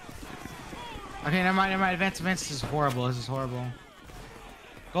 Okay, never mind. Advance. This is horrible.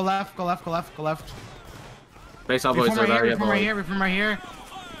 Go left. Face out, boys. Reform right here.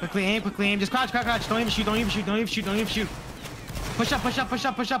 Quickly aim. Just crouch. Don't even shoot. Push up.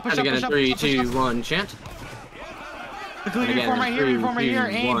 And again in 3, 2, 1, chant. Quickly reform right here.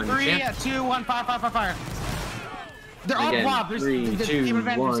 Aim. 3, 2, 1, fire. They're all blob. 3, 2,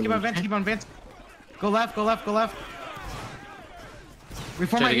 1, keep on advance. Go left.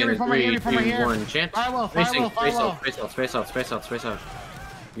 Reform right here. 1, chant. Fire well. Space out.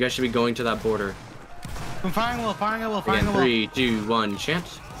 You guys should be going to that border. I'm firing well. Again, 3, 2, 1,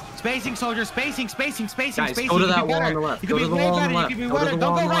 chant. Spacing, soldier. Spacing. Guys, go to that wall on the left. Go to the wall on the left.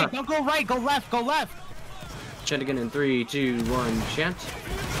 Don't go right. Don't go right. Go left. Chant again in 3, 2, 1, chant.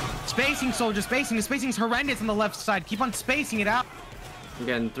 Spacing, soldier. The spacing's horrendous on the left side. Keep on spacing it out.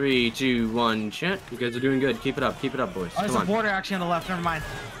 Again, 3, 2, 1, chant. You guys are doing good. Keep it up, boys. Oh, there's a border actually on the left. Never mind.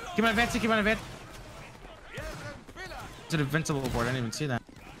 Keep on advancing. It's an invincible board. I didn't even see that.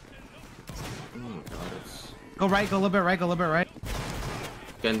 Oh my god, Go right. Go a little bit right.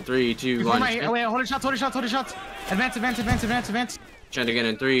 Again, 3, 2, Reform 1, right here. chant. Oh, wait, hold your shots. Advance. Chant again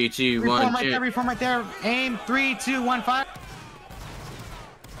in 3, 2, 1, chant. Reform right there. Aim. 3, 2, 1, fire.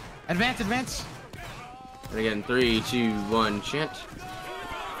 Advance. And again, 3, 2, 1, chant.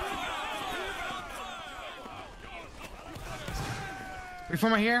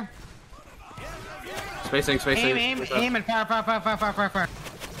 Reform right here. Spacing. Aim and fire.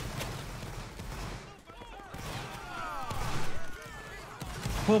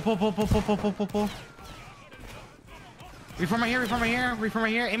 Pull. Reform right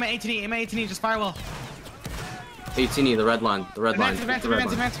here. Aim at 18E. Just fire well. 18E, the red line.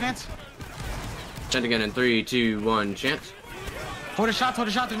 Advance. Chant again in 3, 2, 1, chant. Hold a shot.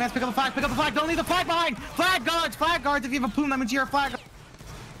 Advance. Pick up the flag. Don't leave the flag behind. Flag guards. If you have a plume, that means you're a flag.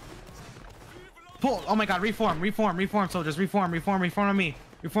 Pull. Oh my god. Reform, soldiers. Reform on me.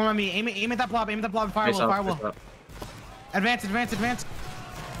 Aim at that blob. Fire well. Advance.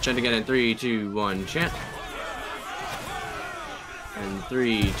 Chant again in 3, 2, 1, chant. And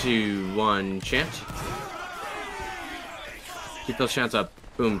 3, 2, 1, chant. Keep those chants up.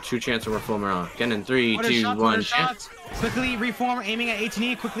 Boom, 2 chants and we're full morale. Again in 3, 2, 1, chant. Quickly reform, aiming at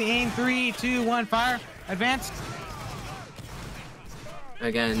 18E. Quickly aim. 3, 2, 1, fire. Advance.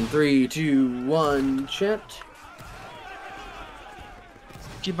 Again, 3, 2, 1, chant.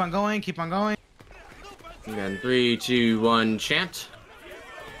 Keep on going. Again, 3, 2, 1, chant.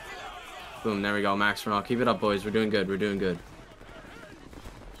 Boom, there we go, max morale. Keep it up, boys. We're doing good.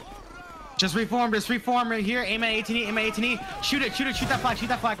 Just reform right here. Aim at 18E. Shoot that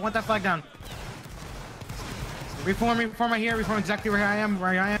flag. I want that flag down. Reform right here. Reform exactly where I am.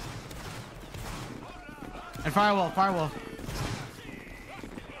 And firewall.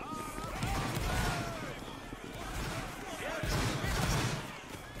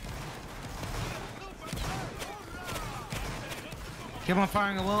 Keep on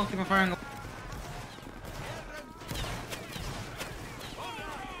firing a will. Keep on firing a will.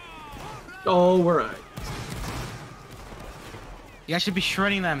 Oh, we're right. You guys should be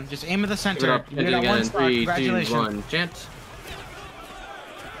shredding them. Just aim at the Give it center. up. You Hit did it that again one in star. 3, 2, Congratulations. 1. Chant.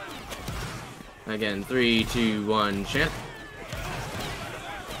 Again, 3, 2, 1. Chant.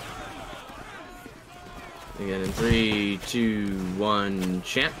 Again in 3, 2, 1.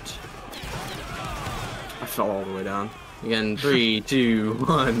 Chant. I fell all the way down. Again, 3, 2,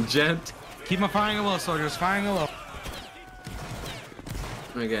 1. Chant. Keep on firing a will, soldiers. Firing a will.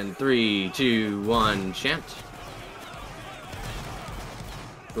 Again, 3, 2, 1. Chant.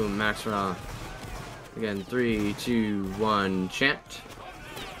 Boom, max raw. Again, 3, 2, 1. Chant.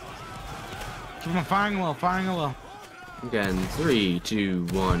 Keep on firing a will. Firing a will. Again, 3, 2,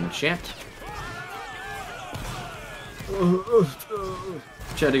 1. Chant.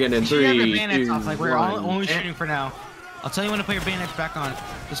 Chant again in 3, 2, 1. You have your bayonets off. Like we're only shooting for now. I'll tell you when to put your bayonets back on.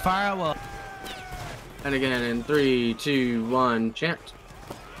 Just fire out will. And again in 3, 2, 1. Chant.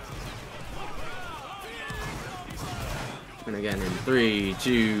 And again in 3,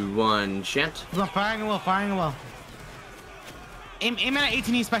 2, 1. Chant. Keep on firing a will. Firing a will. Aim at an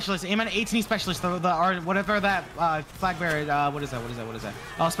 18E specialist. Aim at an 18E specialist. Or whatever that flag bearer. What is that?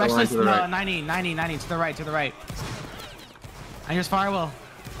 Oh, specialist. Right. 90 to the right. To the right. And here's fire will.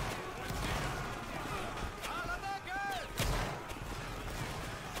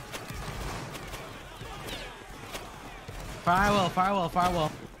 Fire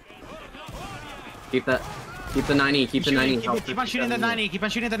will. Keep the 90. Keep the 90. Keep on shooting the 90. Keep on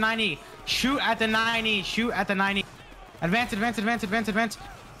shooting the 90. Shoot at the 90. Shoot at the 90. Advance.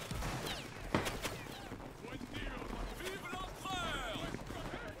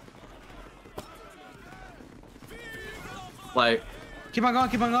 Like, Keep on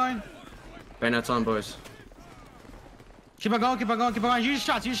going. bayonets on, boys. Keep on going. Use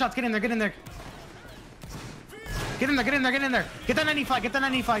shots. Get in there. Get in there. Get that 90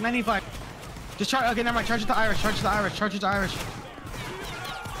 flag. Just charge. Okay, never mind. Charge it to Irish.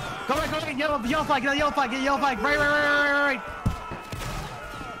 Go right. Yellow flag. Right.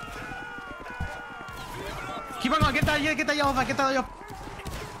 Keep on going. Get that yellow flag.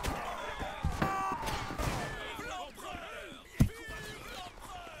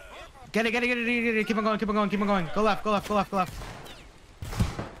 Get it. Keep on going. Go left.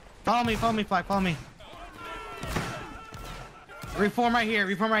 Follow me, flag. Follow me. Reform right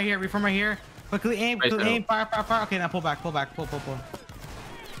here. Quickly aim. Fire. Okay, now pull back. Pull.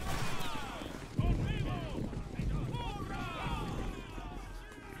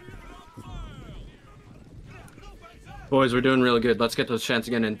 Boys, we're doing really good. Let's get those chants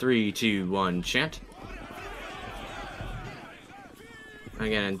again in 3, 2, 1. Chant.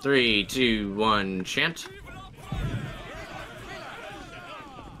 Again in 3, 2, 1. Chant.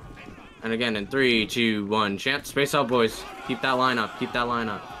 And again in 3, 2, 1. Chant. Space out, boys. Keep that line up.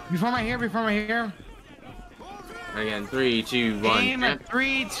 Reform right here. Again, 3, 2, 1. Aim at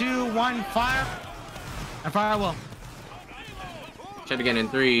 3, 2, 1. Fire. And fire will. Chant again in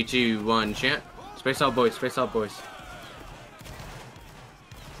 3, 2, 1. Chant. Space out, boys.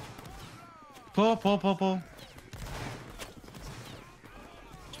 Pull.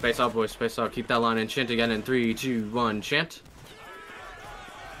 Space out, boys. Keep that line and chant again in 3, 2, 1. Chant.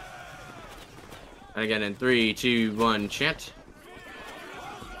 And again in 3, 2, 1. Chant.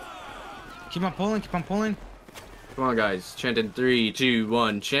 Keep on pulling. Come on, guys. Chant in 3, 2,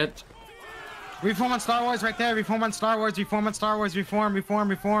 1. Chant. Reform on Star Wars right there. Reform.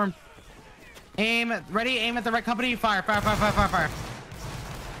 Aim. Ready. Aim at the right company. Fire.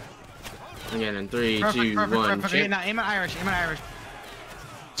 Again in 3, 2, 1. Okay, now aim at Irish.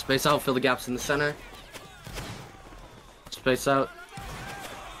 Space out. Fill the gaps in the center. Space out.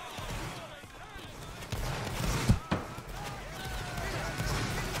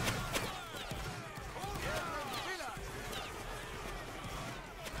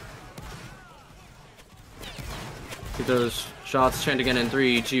 Get those shots. Chant again in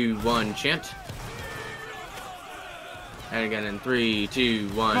 3, 2, 1. Chant. And again in 3, 2,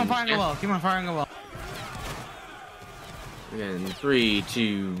 1. Keep on firing a well. Again, 3,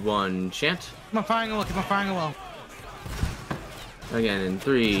 2, 1. Chant. Keep on firing a well. Again in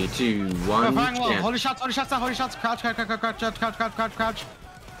 3, 2, 1. Keep on firing a well. Chant. Hold your shots. Crouch.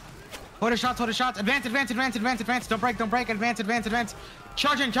 Hold your shots. Advance. Don't break. Advance.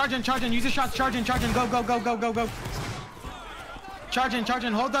 Charging. Use your shots. Charging. Go.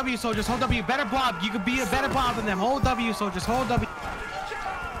 Charging. Hold W, soldiers. Hold W. Better blob. You could be a better blob than them. Hold W, soldiers. Hold W.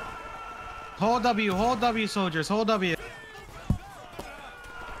 Hold W, soldiers. Hold W.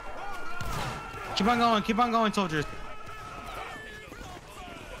 Keep on going, soldiers.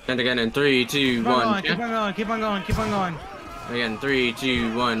 And again in 3, 2, 1. Keep on going. Keep on going. Keep on going. Again, 3,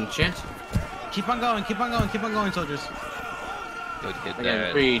 2, 1. Chant. Keep on going. Keep on going. Keep on going, soldiers. Good hit Again,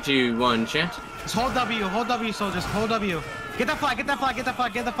 there. 3, 2, 1. Chant. Just hold W. Hold W, soldiers. Hold W. Get that flag. Get that flag. Get that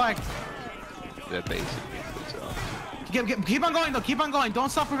flag. Get the flag. They're basically good off. Keep on going though. Keep on going. Don't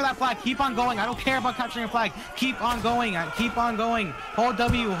stop for that flag. Keep on going. I don't care about capturing a flag. Keep on going. Keep on going. Hold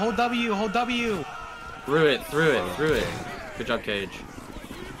W. Hold W. Hold W. Through it. Through it. Through it. Good job, Cage.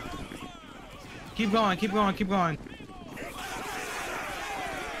 Keep going. Keep going. Keep going.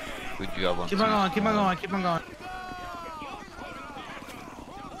 Good job on Keep on going. Keep on going. Keep on going.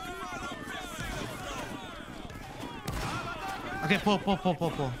 Okay, pull, pull, pull,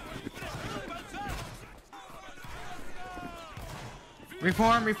 pull, pull.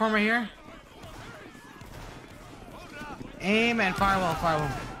 Reform, reform right here. Aim and firewall, firewall.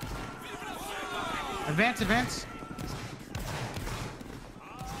 Advance, advance.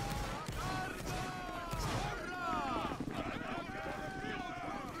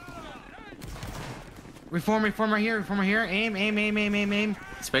 Reform, reform right here, reform right here. Aim, aim, aim, aim, aim, aim.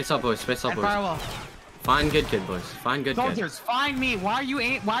 Space out, boys. Space out, And boys. firewall. Find good kid, boys. Find good kid. Soldiers, find me. Why are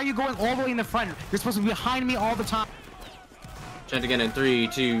you going all the way in the front? You're supposed to be behind me all the time. Chant again in 3,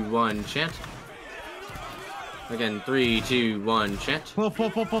 2, 1. Chant. Again, 3, 2, 1. Chant. Pull, pull,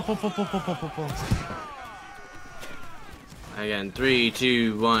 pull, pull, pull, pull, pull, pull, pull, pull, pull. Again, 3,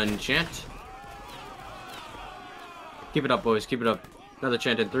 2, 1. Chant. Keep it up, boys. Keep it up. Another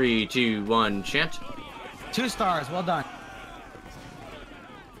chant in 3, 2, 1. Chant. 2 stars. Well done.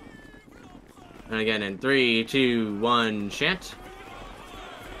 And again in 3, 2, 1. Chant.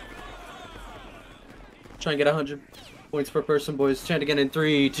 Try and get 100 points per person, boys. Chant again in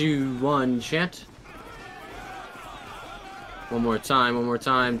 3, 2, 1. Chant. One more time. One more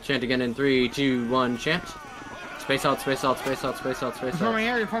time. Chant again in 3, 2, 1. Chant. Space out. Space out. Space out. Space out. Space Reform out. right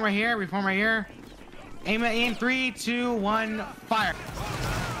here. Reform right here. Reform right here. Aim at aim. 3, 2, 1. Fire.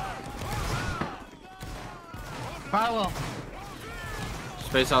 Firewall.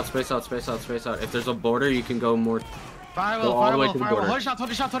 Space out. Space out. Space out. Space out. If there's a border, you can go more. Firewall. Go all the way Firewall. to the Firewall. border. Hold the shots. Hold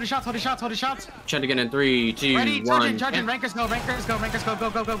the shots. Hold the shots. Hold the shots. Hold the shots. Chant again in 3, 2, Ready? 1. Charging. Charging. Chant. Rankers go. Rankers go. Rankers go. Go.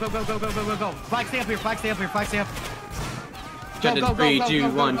 Go. Go. Go. Go. Go. Go. Go. Go. Go. Flag stay up here. Flag stay up here. Flag stay up. Chant in 3, 2,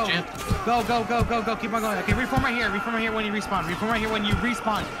 1. Chant. Go, go, go, go, go. Keep on going. Okay, reform right here. Reform right here when you respawn. Reform right here when you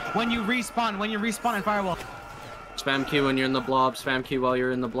respawn. When you respawn. When you respawn and firewall. Spam Q when you're in the blob. Spam Q while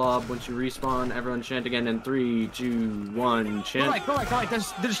you're in the blob. Once you respawn, everyone chant again in 3, 2, 1. Chant. Go right, go right, go right. They're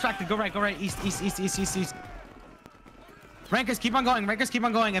distracted. Go right, go right. East, east, east, east, east, east. Rankers, keep on going. Rankers, keep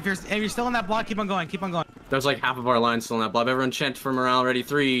on going. If you're still in that block, keep on going. Keep on going. There's like half of our line still in that blob. Everyone chant for morale. Ready?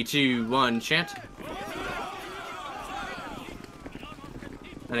 3, 2, 1. Chant.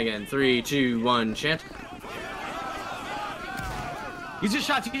 And again, 3, 2, 1. Chant. Use your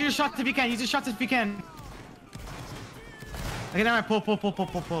shots. Use your shots if you can. Use your shots if you can. Okay, never mind. Pull, pull, pull, pull,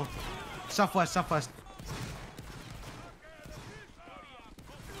 pull, pull. Southwest, southwest.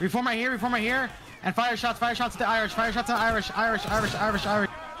 Reform right here. Reform right here. And fire shots to the Irish. Fire shots to the Irish. Irish, Irish, Irish, Irish.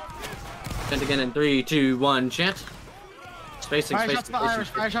 Chant again in 3, 2, 1. Chant. Spacing, Fire spacing, shots to the spacing, Irish.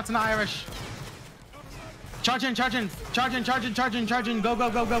 Fire shots to the Irish. Charging, charging, charging, charging, charging, charging. Go, go,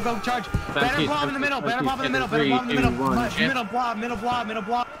 go, go, go, charge. Better blob in the middle. Better blob in the middle. Better blob in the middle. Middle blob, middle blob, middle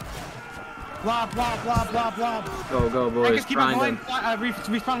blob. Blob, blob, blob, blob, blob. Go, go, boys. Rankers, keep on going. Grind them.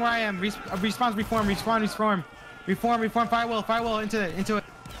 Respawn where I am. Respawns, reform, respawn, reform. Reform, reform, firewall into it, into it.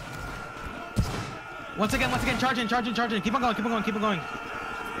 Once again, charging, charging, charging. Keep on going, keep on going, keep on going.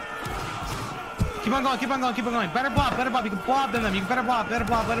 Keep on going, keep on going, keep on going. Better blob, better blob. You can blob them. You can better blob, better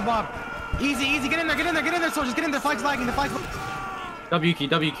blob, better blob. Easy, easy. Get in there, get in there, get in there, soldiers. Get in there. Flag's lagging, the flag's. W key,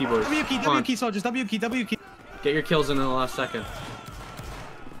 boys. W key, soldiers. W key. Get your kills in the last second.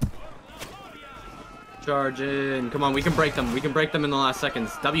 Charge in. Come on, we can break them. We can break them in the last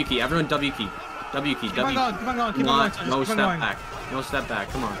seconds. W key. Everyone W key. W key. Keep on going, keep on going, keep on going. No step back. No step back.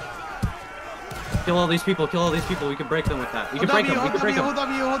 Come on. Kill all these people. Kill all these people. We can break them with that. We can break them. We can break them. Hold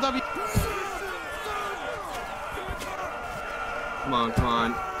W, hold W. Come on, come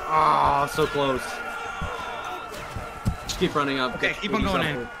on. Ah, so close. Just keep running up. Okay, keep on going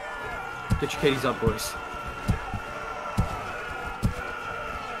in. Get your kitties up, boys.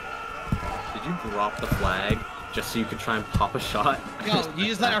 Did you drop the flag just so you could try and pop a shot? Yo, you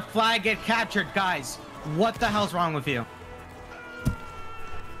just let our flag get captured, guys. What the hell's wrong with you?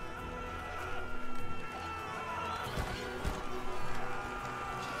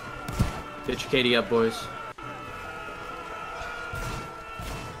 Get your KD up, boys.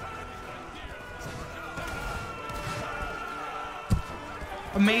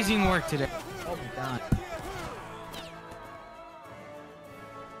 Amazing work today. Oh my god.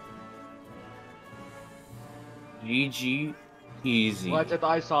 GG. Easy. Well,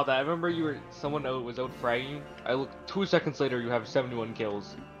 I saw that. I remember someone was out fragging. I looked 2 seconds later. You have 71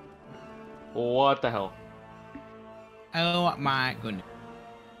 kills. What the hell? Oh my goodness.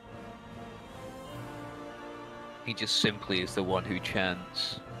 He just simply is the one who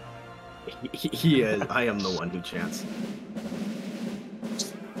chants. He is. I am the one who chants.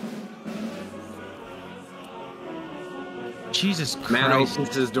 Jesus Christ. Man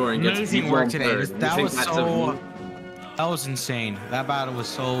opens his door and gets amazing work today. That was so... a... That was insane. That battle was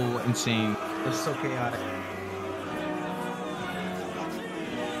so insane. It was so chaotic.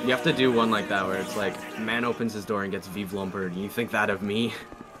 You have to do one like that where it's like, man opens his door and gets Vive Lombard. You think that of me?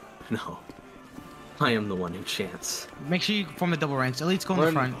 No. I am the one who chants. Make sure you form the double ranks. Elites go in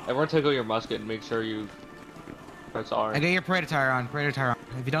the front. Everyone take out your musket and make sure you press R. And get your Predator on. Predator on.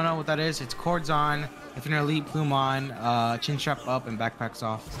 If you don't know what that is, it's cords on. If you're an elite, plume on. Chin strap up and backpacks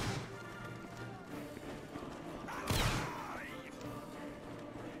off.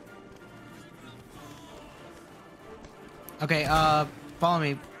 Okay, follow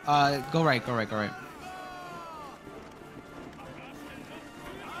me. Go right, go right, go right.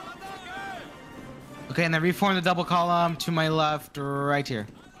 Okay, and then reform the double column to my left, right here.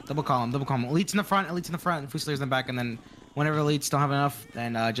 Double column, double column. Elites in the front, and Fusiliers in the back, and then whenever elites don't have enough,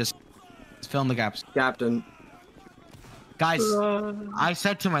 then just fill in the gaps. Captain. Guys, I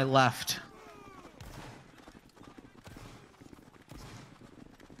said to my left.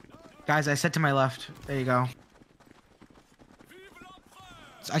 Guys, I said to my left. There you go.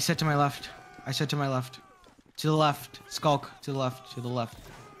 I said to my left. I said to my left. To the left. Skulk. To the left. To the left.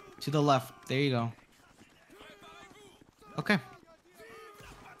 To the left. There you go. Okay.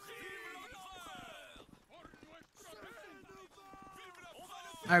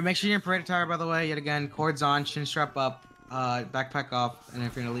 Alright, make sure you're in parade attire, by the way. Yet again, cords on, chin strap up, backpack off, and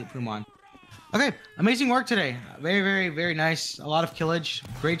if you're an elite, plume on. Okay, amazing work today. Very, very, very nice. A lot of killage.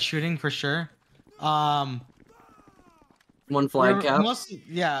 Great shooting for sure. One flag cap.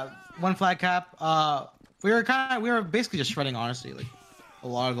 Yeah, one flag cap. We were basically just shredding, honestly. Like a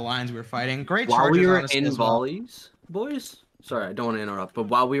lot of the lines we were fighting. Great charges. While we were in volleys, boys. Sorry, I don't want to interrupt. But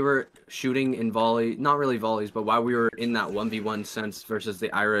while we were shooting in volley, not really volleys, but while we were in that 1v1 sense versus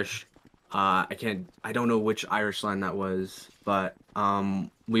the Irish, I don't know which Irish line that was, but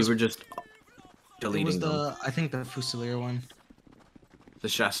we were just deleting them. I think the Fusilier one. The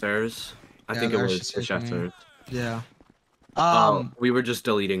chasseurs. I think it was the chasseurs. Yeah. We were just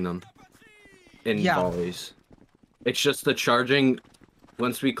deleting them in volleys. It's just the charging.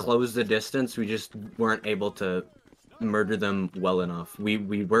 Once we closed the distance, we just weren't able to murder them well enough. We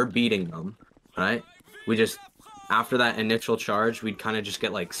were beating them, right? We just, after that initial charge, we'd kind of just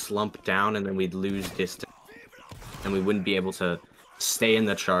get like slumped down and then we'd lose distance. And we wouldn't be able to stay in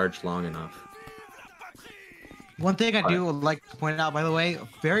the charge long enough. One thing I do like to point out, by the way,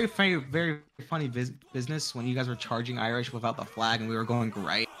 very funny business when you guys were charging Irish without the flag and we were going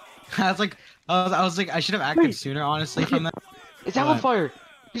right. I was like, I should have acted sooner, honestly, from that. It's on fire.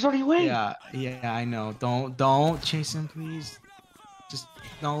 He's already away. Yeah, I know. Don't chase him, please. Just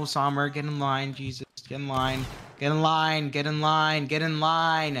no, Sommer, get in line, Jesus, get in line, get in line, get in line, get in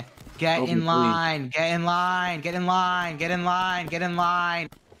line, get in line, get in line, get in line, get in line, get in line.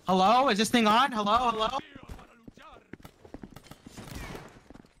 Hello, is this thing on? Hello.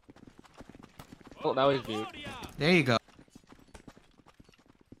 Oh, that was mute. There you go.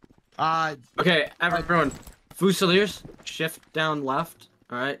 Okay, everyone. Fusiliers, shift down left.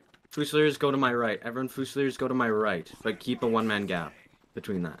 Alright. Fusiliers go to my right. Everyone Fusiliers go to my right. But keep a one-man gap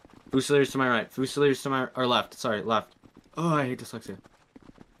between that. Fusiliers to my right. Fusiliers to my... Or left. Sorry, left. Oh, I hate dyslexia.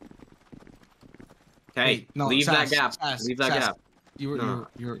 Okay, no, leave Sass, that gap. Sass, Leave that Sass. gap. You're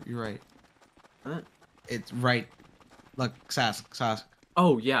right. What? It's right. Look, Sass.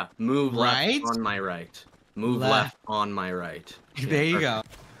 Oh, yeah. Move right? left on my right. Move left on my right. Okay, there you go.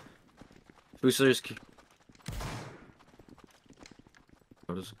 Fusiliers...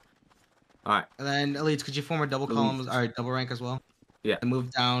 Alright. And then elites, could you form a double column, or double rank as well? Yeah. And move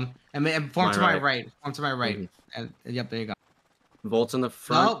down and form to my right. Form to my right. Mm-hmm. And yep, there you go. Bolts in the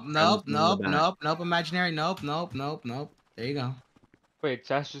front. Nope. Imaginary. Nope. There you go. Wait,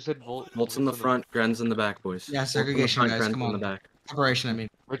 Sash just said Bolts in the front, Grens in the back, boys. Yeah, segregation, guys. Grens Come on. in the back. Separation, I mean.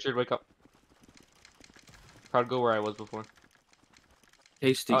 Richard, wake up. Proud go where I was before.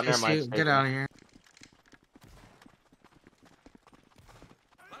 Tasty. Oh, never mind. Get out of here.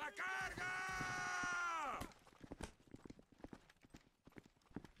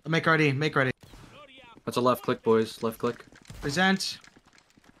 Make ready. That's a left click, boys. Left click. Present.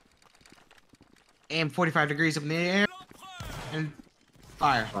 Aim 45 degrees up in the air. And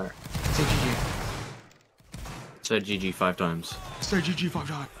fire. Fire. CGG. Say GG 5 times. Say GG 5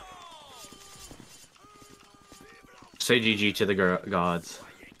 times. Say GG to the gods.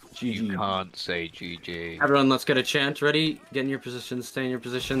 You GG. can't say GG. Everyone, let's get a chant. Ready? Get in your positions. Stay in your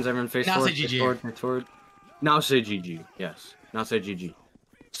positions. Everyone face Now forward. say Face GG. forward. Face forward. Now say GG. Yes. Now say GG.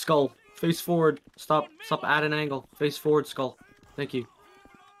 Skull. Face forward. Stop. Stop at an angle. Face forward, Skull. Thank you.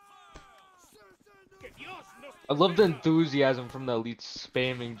 I love the enthusiasm from the elites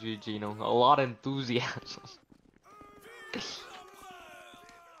spamming GG, you know, a lot of enthusiasm.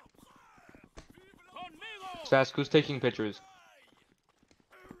 Sask, who's taking pictures?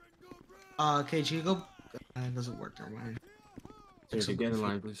 Okay, can you go? It doesn't work. Never mind. Seriously, get in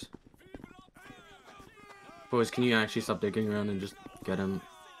line, please. Boys, can you actually stop digging around and just get him?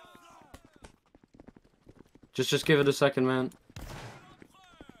 Just give it a second, man.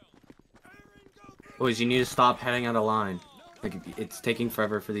 Boys, you need to stop heading out of line. Like, it's taking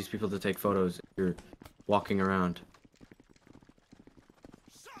forever for these people to take photos if you're walking around.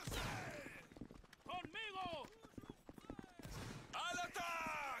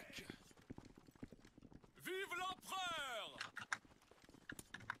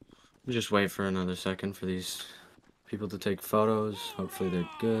 Just wait for another second for these people to take photos. Hopefully they're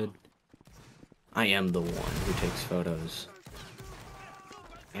good. I am the one who takes photos.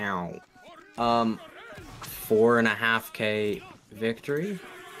 Ow. 4.5K victory.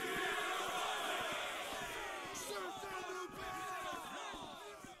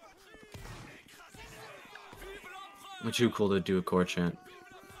 It's too cool to do a core chant.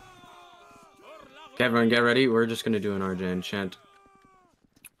 Okay, everyone get ready. We're just gonna do an RJN chant.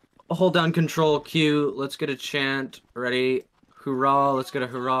 Hold down control Q. Let's get a chant. Ready? Hurrah. Let's get a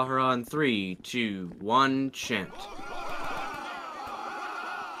hurrah hurrah in 3, 2, 1, chant.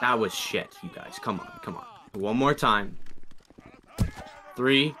 That was shit, you guys. Come on, come on. One more time.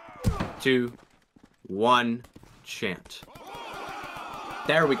 3, 2, 1, chant.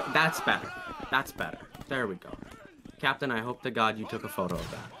 There we go. That's better. That's better. There we go. Captain, I hope to God you took a photo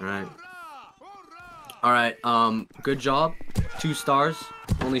of that. Alright. Alright, good job. 2 stars.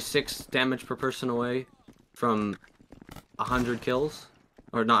 Only 6 damage per person away from 100 kills.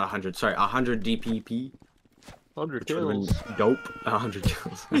 Or not 100, sorry, 100 DPP. 100 kills. Dope. 100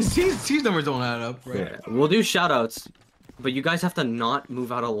 kills. These numbers don't add up, right? Yeah. We'll do shoutouts, but you guys have to not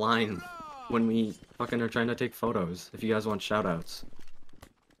move out of line when we fucking are trying to take photos if you guys want shoutouts.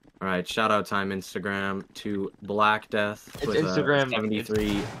 Alright, shoutout time Instagram to Black Death It's with Instagram.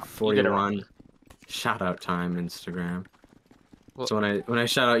 7341. Shoutout time Instagram. Well, So when I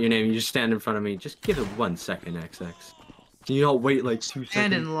shout out your name, you just stand in front of me. Just give it 1 second, XX. Can you not wait like 2 seconds?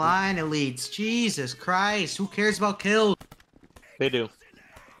 Stand in line, elites. Jesus Christ. Who cares about kills? they do.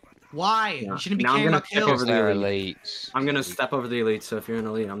 Why? Yeah. You shouldn't be Now I'm caring gonna about step kills. over the They're elite. elites. I'm gonna step over the elite, so if you're an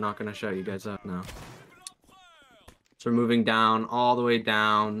elite, I'm not gonna shout you guys up now. So we're moving down, all the way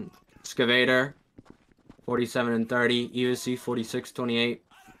down. Excavator, 47 and 30. USC, 46, 28.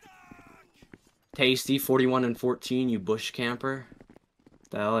 Tasty, 41 and 14. You bush camper.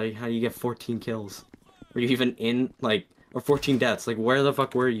 The hell, how do you get 14 kills? Were you even in, like, or 14 deaths? Like, where the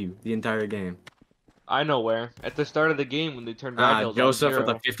fuck were you the entire game? I know where. At the start of the game when they turned Ragdales Joseph on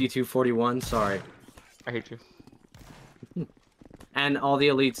with a 52-41. Sorry. I hate you. And all the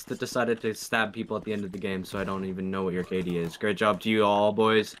elites that decided to stab people at the end of the game, so I don't even know what your KD is. Great job to you all,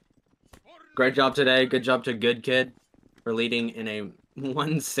 boys. Great job today. Good job to Good Kid for leading in a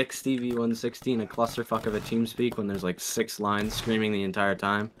 160 v 160 in a clusterfuck of a TeamSpeak when there's like 6 lines screaming the entire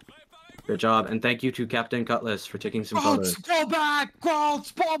time. Good job. And thank you to Captain Cutlass for taking some photos. Fall back! Fall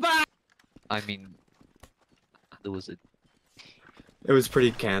back! I mean, there was a. It was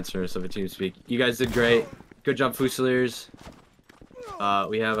pretty cancerous of a TeamSpeak. You guys did great. Good job, Fusiliers.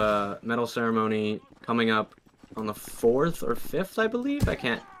 We have a medal ceremony coming up on the 4th or 5th, I believe. I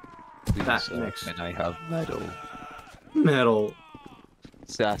can't. That mix. And I have medal. Medal.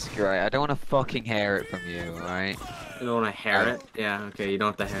 Sask, you're right. I don't want to fucking hear it from you, alright? You don't want to hair it? Yeah, okay, you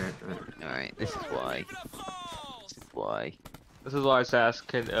don't have to hair it. Right. Alright, this is why. This is why. This is why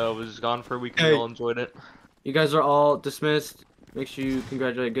Sask was gone for a week and Hey. we all enjoyed it. You guys are all dismissed. Make sure you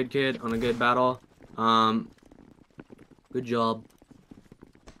congratulate Good Kid on a good battle. Good job.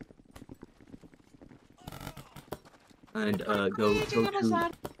 And go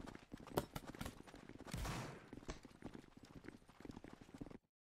to